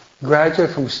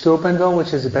 graduated from Steubenville,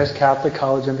 which is the best Catholic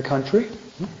college in the country.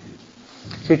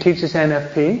 She teaches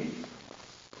NFP.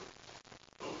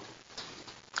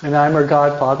 And I'm her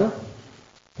godfather.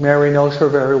 Mary knows her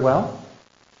very well.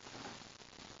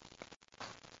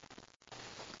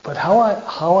 But how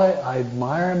I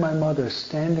admire my mother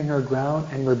standing her ground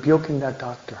and rebuking that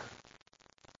doctor.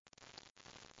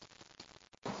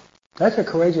 That's a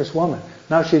courageous woman.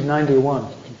 Now she's 91.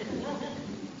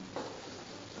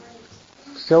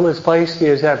 Still as feisty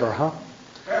as ever, huh?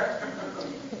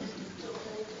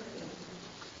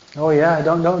 Oh yeah,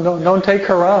 don't take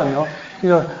her on. No, you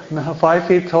know, 5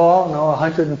 feet tall, no,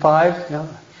 105. No.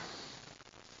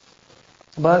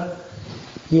 But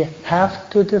you have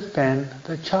to defend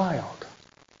the child.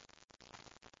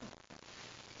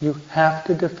 You have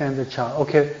to defend the child.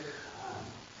 Okay,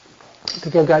 I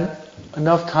think I've got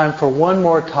enough time for one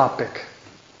more topic.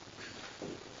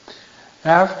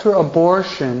 After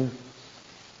abortion,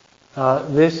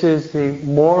 this is the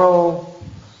moral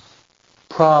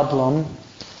problem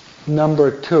number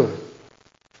 2.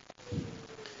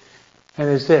 And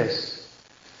it's this.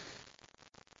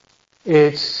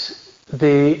 It's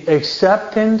the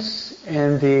acceptance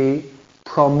and the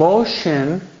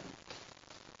promotion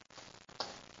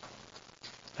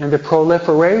and the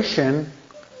proliferation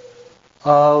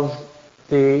of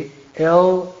the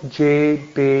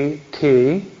LGBT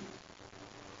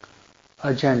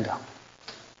agenda.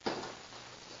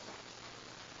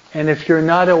 And if you're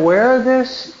not aware of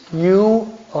this,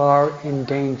 you are in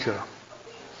danger.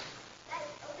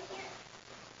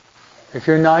 If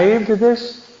you're naive to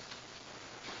this,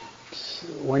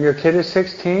 when your kid is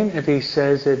 16, if he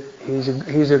says that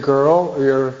he's a girl, or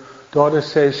your daughter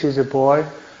says she's a boy,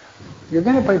 you're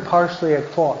going to be partially at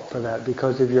fault for that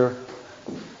because of your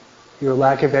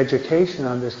lack of education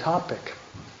on this topic.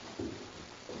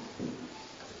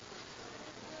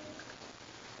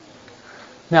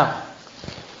 Now,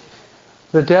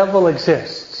 the devil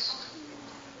exists.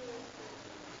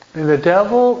 And the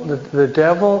devil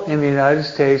in the United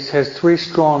States has 3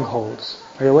 strongholds.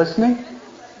 Are you listening?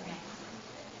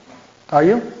 Are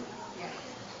you?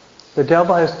 The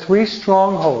devil has 3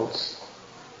 strongholds.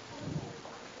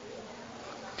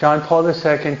 John Paul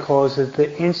II calls it the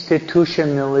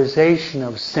institutionalization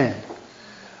of sin.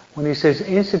 When he says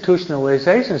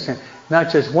institutionalization of sin,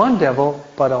 not just one devil,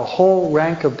 but a whole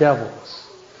rank of devils.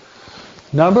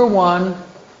 Number 1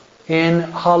 in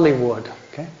Hollywood.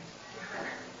 Okay?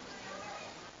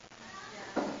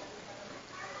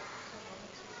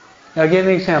 Now I'll give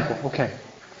you an example. Okay.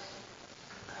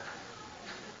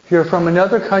 If you're from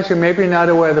another country, maybe you're not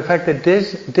aware of the fact that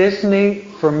Disney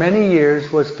for many years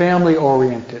was family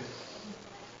oriented.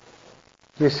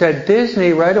 You said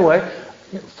Disney right away,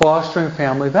 fostering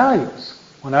family values.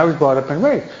 When I was brought up and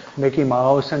raised, Mickey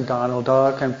Mouse and Donald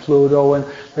Duck and Pluto and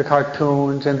the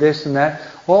cartoons and this and that,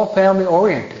 all family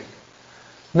oriented.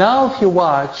 Now if you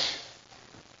watch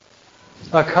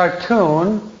a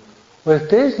cartoon with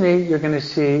Disney, you're going to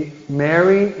see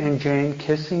Mary and Jane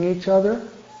kissing each other,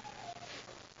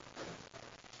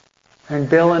 and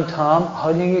Bill and Tom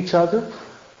hugging each other,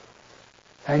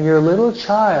 and your little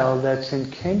child that's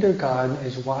in kindergarten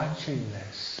is watching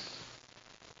this.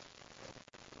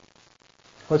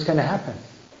 What's going to happen?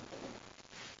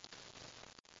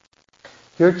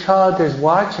 Your child is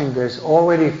watching this,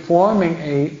 already forming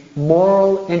a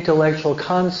moral, intellectual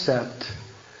concept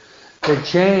that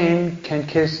Jane can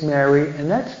kiss Mary,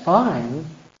 and that's fine.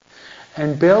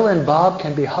 And Bill and Bob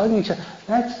can be hugging each other.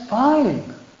 That's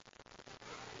fine.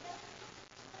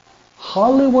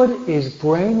 Hollywood is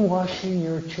brainwashing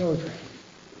your children.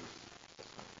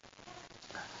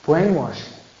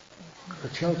 Brainwashing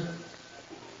your children.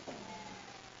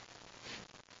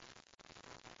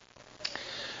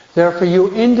 Therefore, you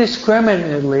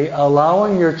indiscriminately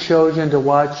allowing your children to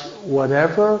watch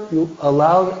whatever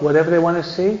they want to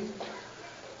see,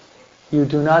 you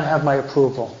do not have my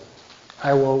approval.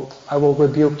 I will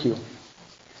rebuke you.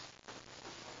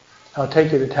 I'll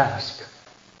take you to task.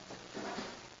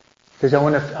 Because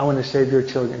I want to save your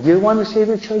children. You want to save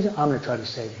your children? I'm going to try to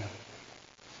save them.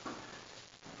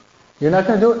 You're not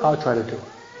going to do it? I'll try to do it.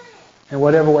 In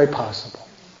whatever way possible.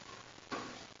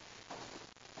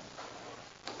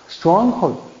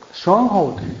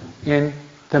 Stronghold in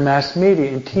the mass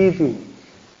media, in TV,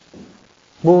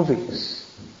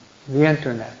 movies, the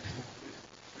internet.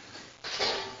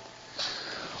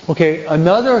 Okay,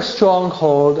 another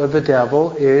stronghold of the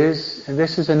devil is, and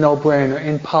this is a no-brainer,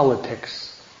 in politics.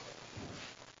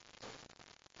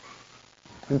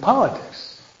 In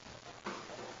politics.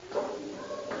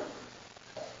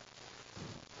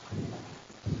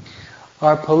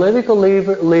 Our political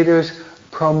leaders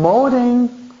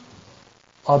promoting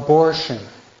abortion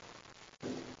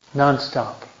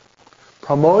non-stop.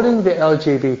 Promoting the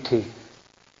LGBT.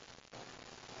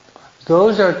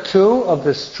 Those are 2 of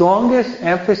the strongest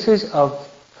emphases of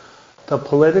the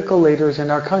political leaders in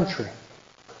our country.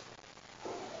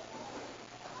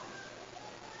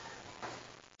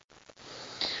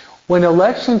 When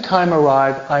election time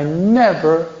arrived,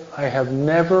 I have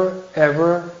never,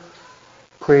 ever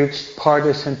preached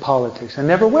partisan politics. I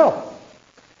never will.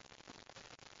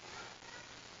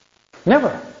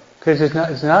 Never. Because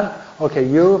it's not, okay,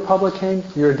 you're a Republican,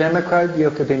 you're a Democrat, you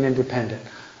have to be an independent.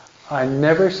 I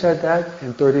never said that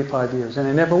in 35 years, and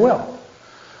I never will.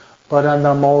 But on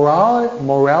the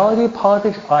morality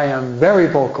politics, I am very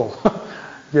vocal.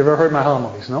 You ever heard my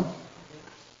homilies, no?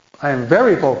 I am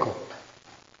very vocal.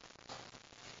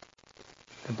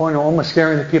 The point of almost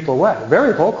scaring the people away.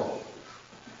 Very vocal.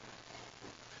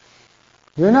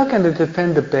 You're not going to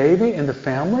defend the baby and the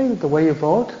family the way you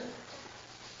vote?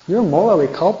 You're morally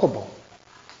culpable.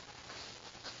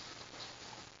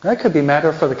 That could be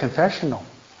matter for the confessional.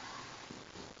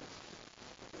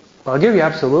 I'll give you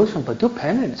absolution, but do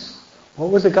penance.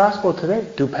 What was the gospel today?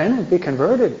 Do penance, be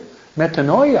converted.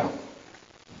 Metanoia.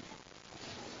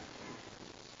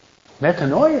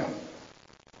 Metanoia.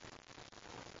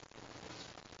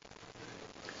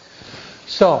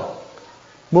 So,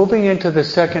 moving into the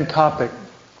second topic.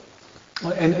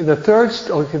 And the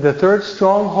third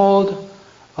stronghold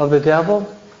of the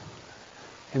devil,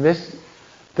 and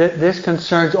this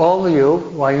concerns all of you,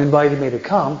 why you invited me to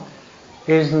come,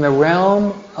 is in the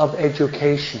realm of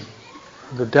education.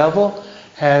 The devil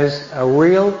has a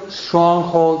real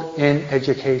stronghold in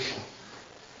education.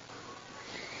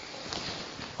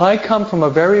 I come from a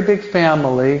very big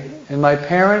family, and my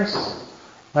parents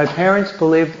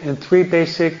believed in 3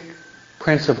 basic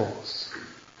principles: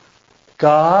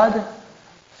 God,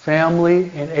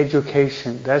 family, and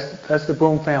education. That's the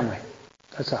Broom family.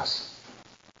 That's us.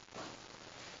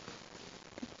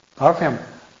 Our family.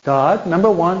 God,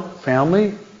 number 1,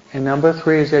 family, and number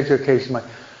 3 is education.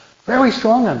 Very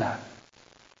strong on that.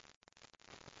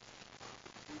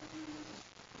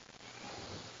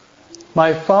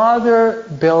 My father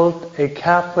built a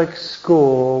Catholic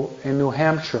school in New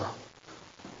Hampshire,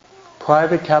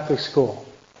 private Catholic school,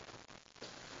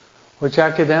 which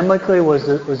academically was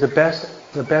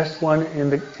the best one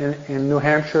in New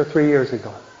Hampshire 3 years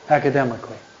ago,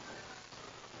 academically.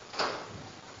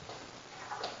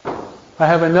 I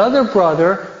have another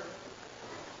brother.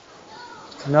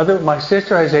 My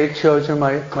sister has 8 children.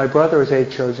 My brother has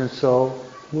 8 children. So,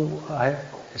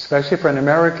 especially for an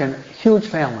American, huge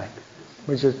family,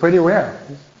 which is pretty rare.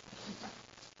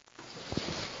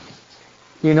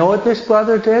 You know what this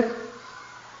brother did?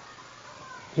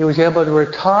 He was able to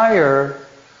retire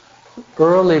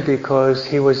early because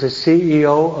he was a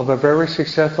CEO of a very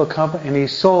successful company, and he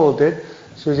sold it,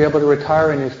 so he was able to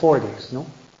retire in his 40s. No,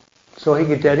 so he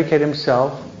could dedicate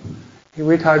himself. He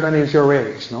retired when he was your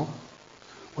age, no,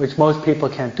 which most people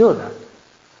can't do that.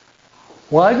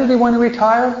 Why did he want to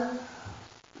retire?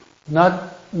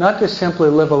 Not to simply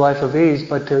live a life of ease,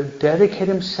 but to dedicate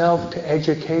himself to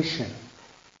education.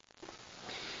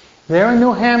 There in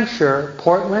New Hampshire,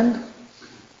 Portland,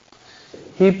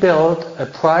 he built a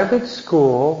private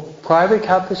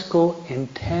Catholic school in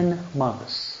 10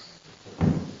 months.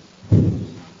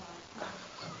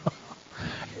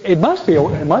 It must be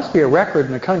a record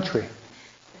in the country.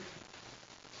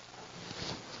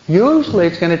 Usually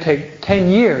it's going to take 10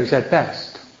 years at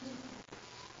best.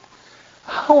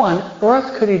 How on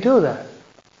earth could he do that?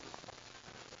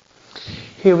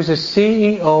 He was a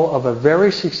CEO of a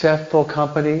very successful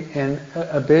company and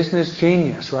a business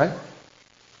genius, right?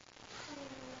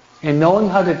 And knowing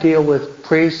how to deal with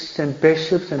priests and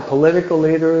bishops and political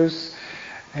leaders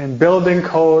and building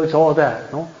codes, all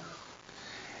that, no?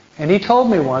 And he told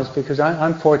me once, because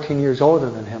I'm 14 years older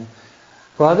than him,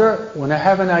 brother, when I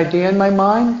have an idea in my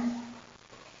mind,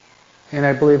 and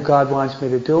I believe God wants me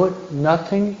to do it,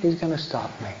 nothing is going to stop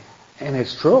me. And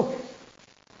it's true.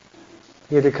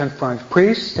 He had to confront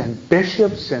priests and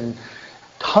bishops and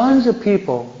tons of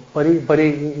people, but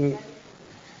he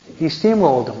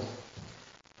steamrolled them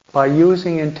by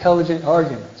using intelligent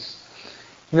arguments.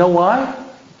 You know why?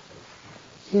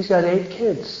 He's got 8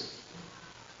 kids.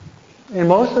 And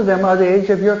most of them are the age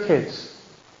of your kids.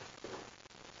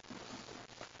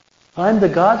 I'm the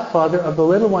godfather of the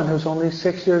little one who's only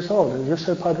 6 years old. You're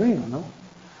Sir Padrino, no?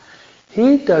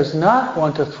 He does not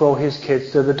want to throw his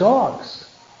kids to the dogs.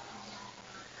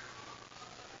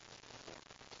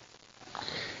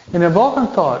 And I've often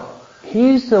thought,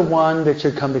 he's the one that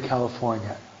should come to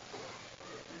California.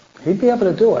 He'd be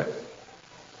able to do it.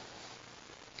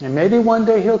 And maybe one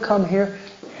day he'll come here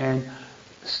and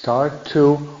start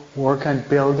to work on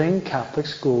building Catholic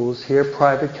schools here,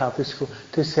 private Catholic schools,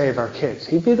 to save our kids.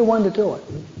 He'd be the one to do it.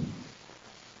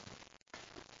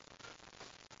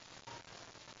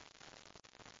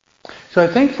 So I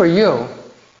think for you,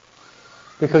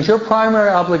 because your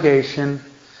primary obligation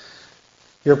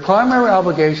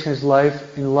is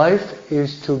life, and life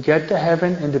is to get to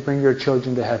heaven and to bring your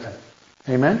children to heaven.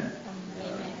 Amen?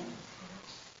 Amen.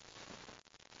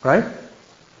 Right?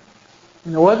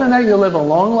 You know, whether or not you live a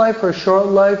long life or a short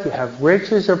life, you have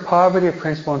riches or poverty, a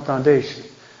principle and foundation.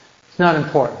 It's not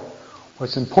important.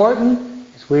 What's important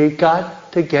is we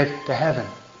got to get to heaven.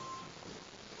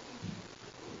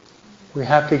 We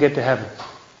have to get to heaven.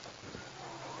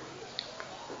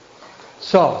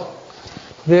 So,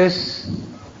 this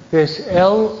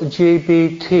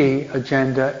LGBT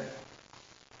agenda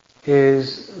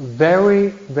is very,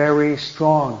 very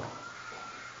strong.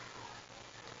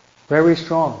 Very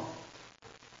strong.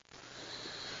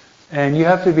 And you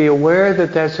have to be aware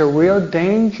that that's a real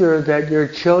danger that your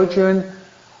children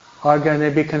are going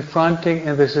to be confronting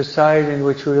in the society in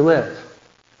which we live.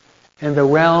 In the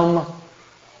realm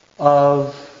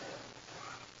of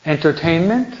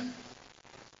entertainment,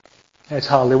 that's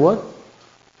Hollywood.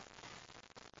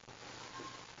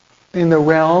 In the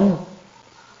realm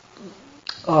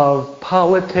of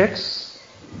politics,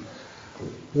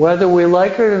 whether we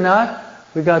like it or not,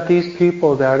 we got these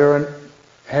people that are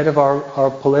head of our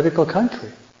political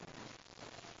country.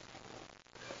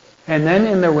 And then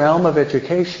in the realm of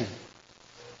education.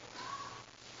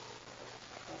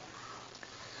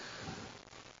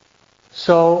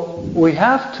 So we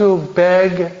have to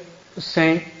beg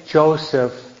Saint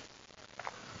Joseph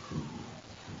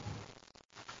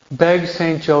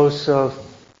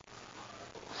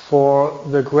for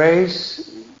the grace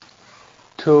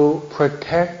to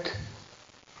protect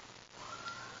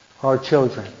our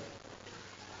children.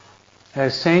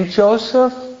 As Saint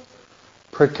Joseph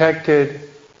protected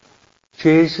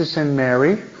Jesus and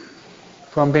Mary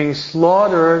from being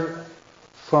slaughtered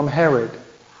from Herod,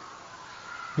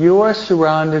 you are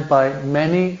surrounded by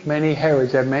many, many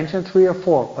Herods. I've mentioned 3 or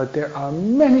 4, but there are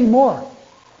many more.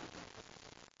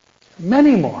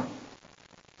 Many more.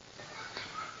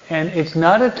 And it's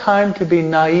not a time to be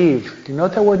naive. Do you know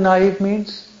what that word naive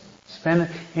means?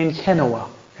 Ingenua.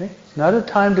 Okay? It's not a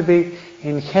time to be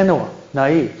ingenua,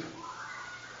 naive.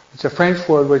 It's a French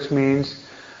word which means,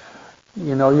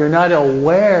 you're not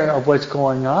aware of what's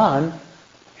going on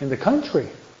in the country.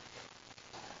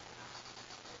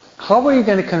 How are you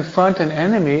going to confront an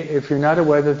enemy if you're not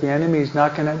aware that the enemy is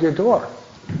knocking at your door?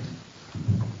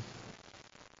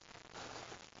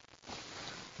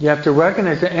 You have to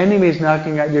recognize the enemy is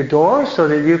knocking at your door so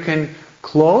that you can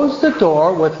close the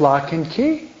door with lock and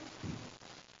key.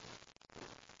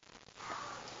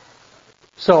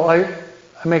 So I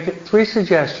make 3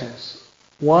 suggestions.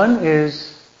 One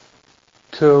is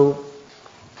to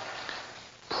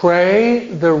pray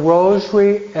the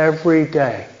rosary every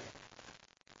day.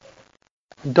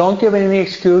 Don't give any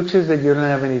excuses that you don't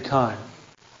have any time.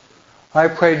 I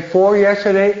prayed 4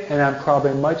 yesterday, and I'm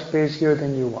probably much busier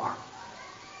than you are.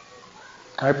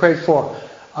 I prayed 4.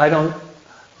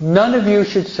 None of you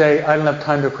should say, I don't have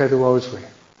time to pray the rosary.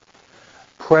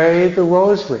 Pray the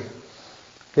rosary.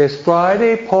 This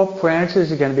Friday, Pope Francis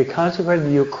is going to be consecrating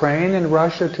the Ukraine and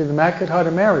Russia to the Immaculate Heart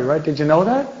of Mary, right? Did you know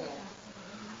that?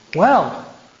 Well,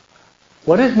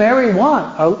 what does Mary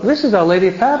want? This is Our Lady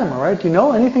of Fatima, right? Do you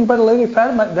know anything about Our Lady of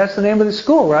Fatima? That's the name of the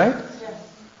school, right? Yes.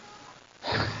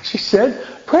 She said,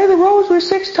 pray the rosary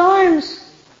 6 times.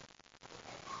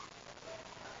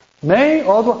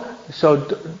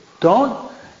 So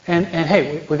don't, and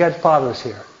hey, we got fathers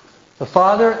here. The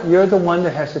father, you're the one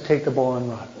that has to take the ball and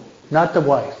run, not the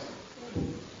wife.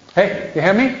 Hey, you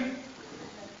hear me?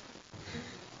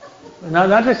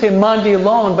 Not to say Monday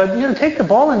alone, but take the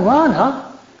ball and run, huh?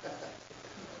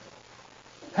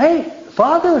 Hey,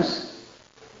 fathers,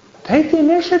 take the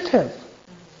initiative.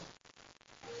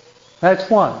 That's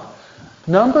one.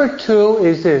 Number 2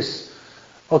 is this.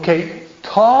 Okay,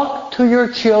 talk to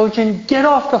your children. Get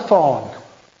off the phone.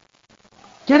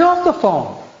 Get off the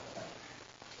phone.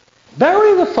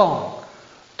 Bury the phone.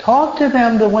 Talk to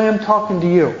them the way I'm talking to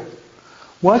you.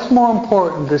 What's more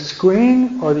important, the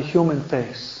screen or the human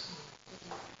face?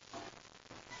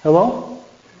 Hello?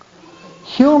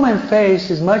 Human face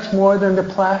is much more than the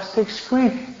plastic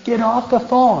screen. Get off the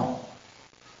phone.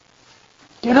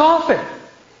 Get off it.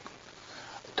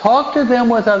 Talk to them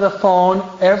without the phone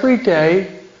every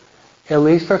day, at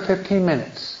least for 15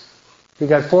 minutes. You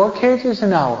got 4 kids, it's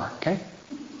an hour, okay?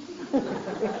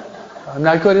 I'm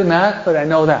not good at math, but I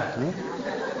know that. Right?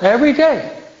 Every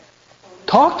day.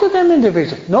 Talk to them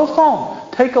individually. No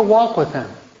phone. Take a walk with them.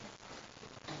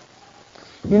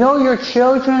 Your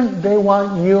children, they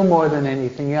want you more than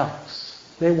anything else.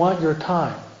 They want your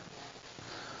time.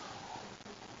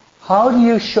 How do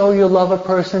you show you love a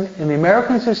person? In the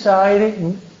American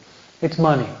society, it's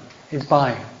money. It's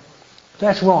buying.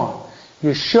 That's wrong.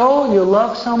 You show you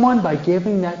love someone by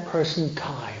giving that person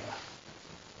time.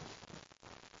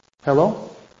 Hello?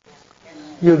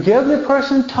 You give the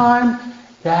person time,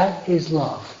 that is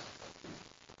love.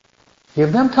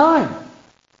 Give them time.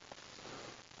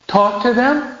 Talk to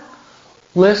them.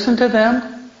 Listen to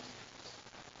them.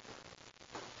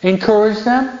 Encourage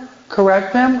them.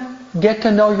 Correct them. Get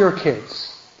to know your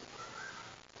kids.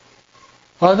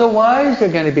 Otherwise,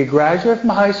 they're going to be graduates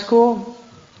from high school,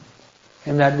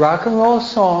 and that rock and roll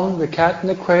song, The Cat in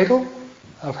the Cradle,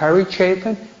 of Harry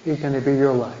Chapin, is going to be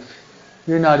your life.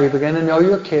 You're not even going to know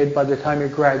your kid by the time you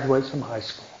graduate from high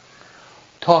school.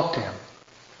 Talk to him.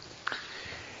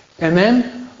 And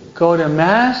then go to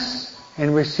Mass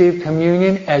and receive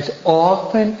communion as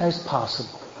often as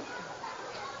possible.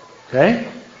 Okay?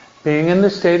 Being in the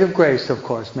state of grace, of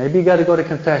course. Maybe you got to go to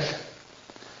confession.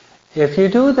 If you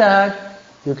do that,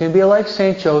 you can be like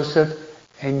Saint Joseph,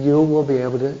 and you will be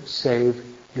able to save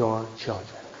your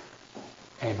children.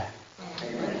 Amen.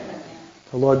 Amen.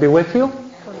 The Lord be with you.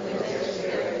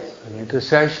 In the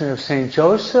intercession of Saint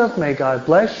Joseph, may God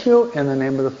bless you in the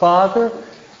name of the Father,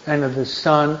 and of the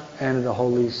Son, and of the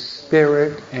Holy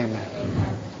Spirit.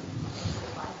 Amen.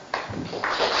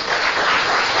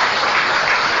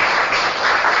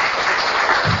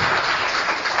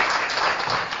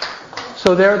 So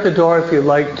So there at the door, if you'd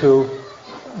like to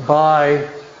buy,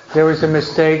 there was a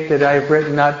mistake that I've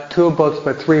written not 2 books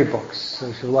but 3 books. So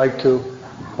if you'd like to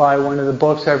buy one of the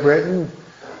books I've written,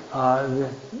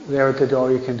 there at the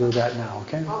door you can do that now,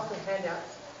 okay? Also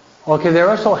handouts. Okay, there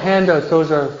are also handouts.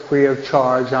 Those are free of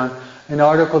charge on an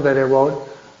article that I wrote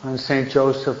on St.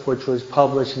 Joseph, which was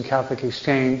published in Catholic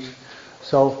Exchange.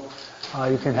 So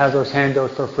you can have those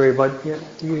handouts for free, but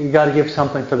you got to give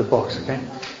something for the books, okay?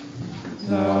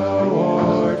 Thou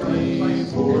art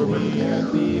before me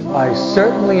and behind. I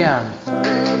certainly am.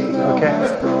 Okay.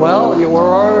 Well,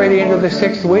 we're already into the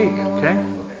 6th week, okay?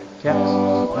 Yes.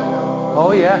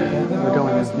 Oh yeah, we're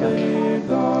doing it.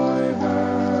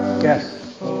 Yeah. Yes.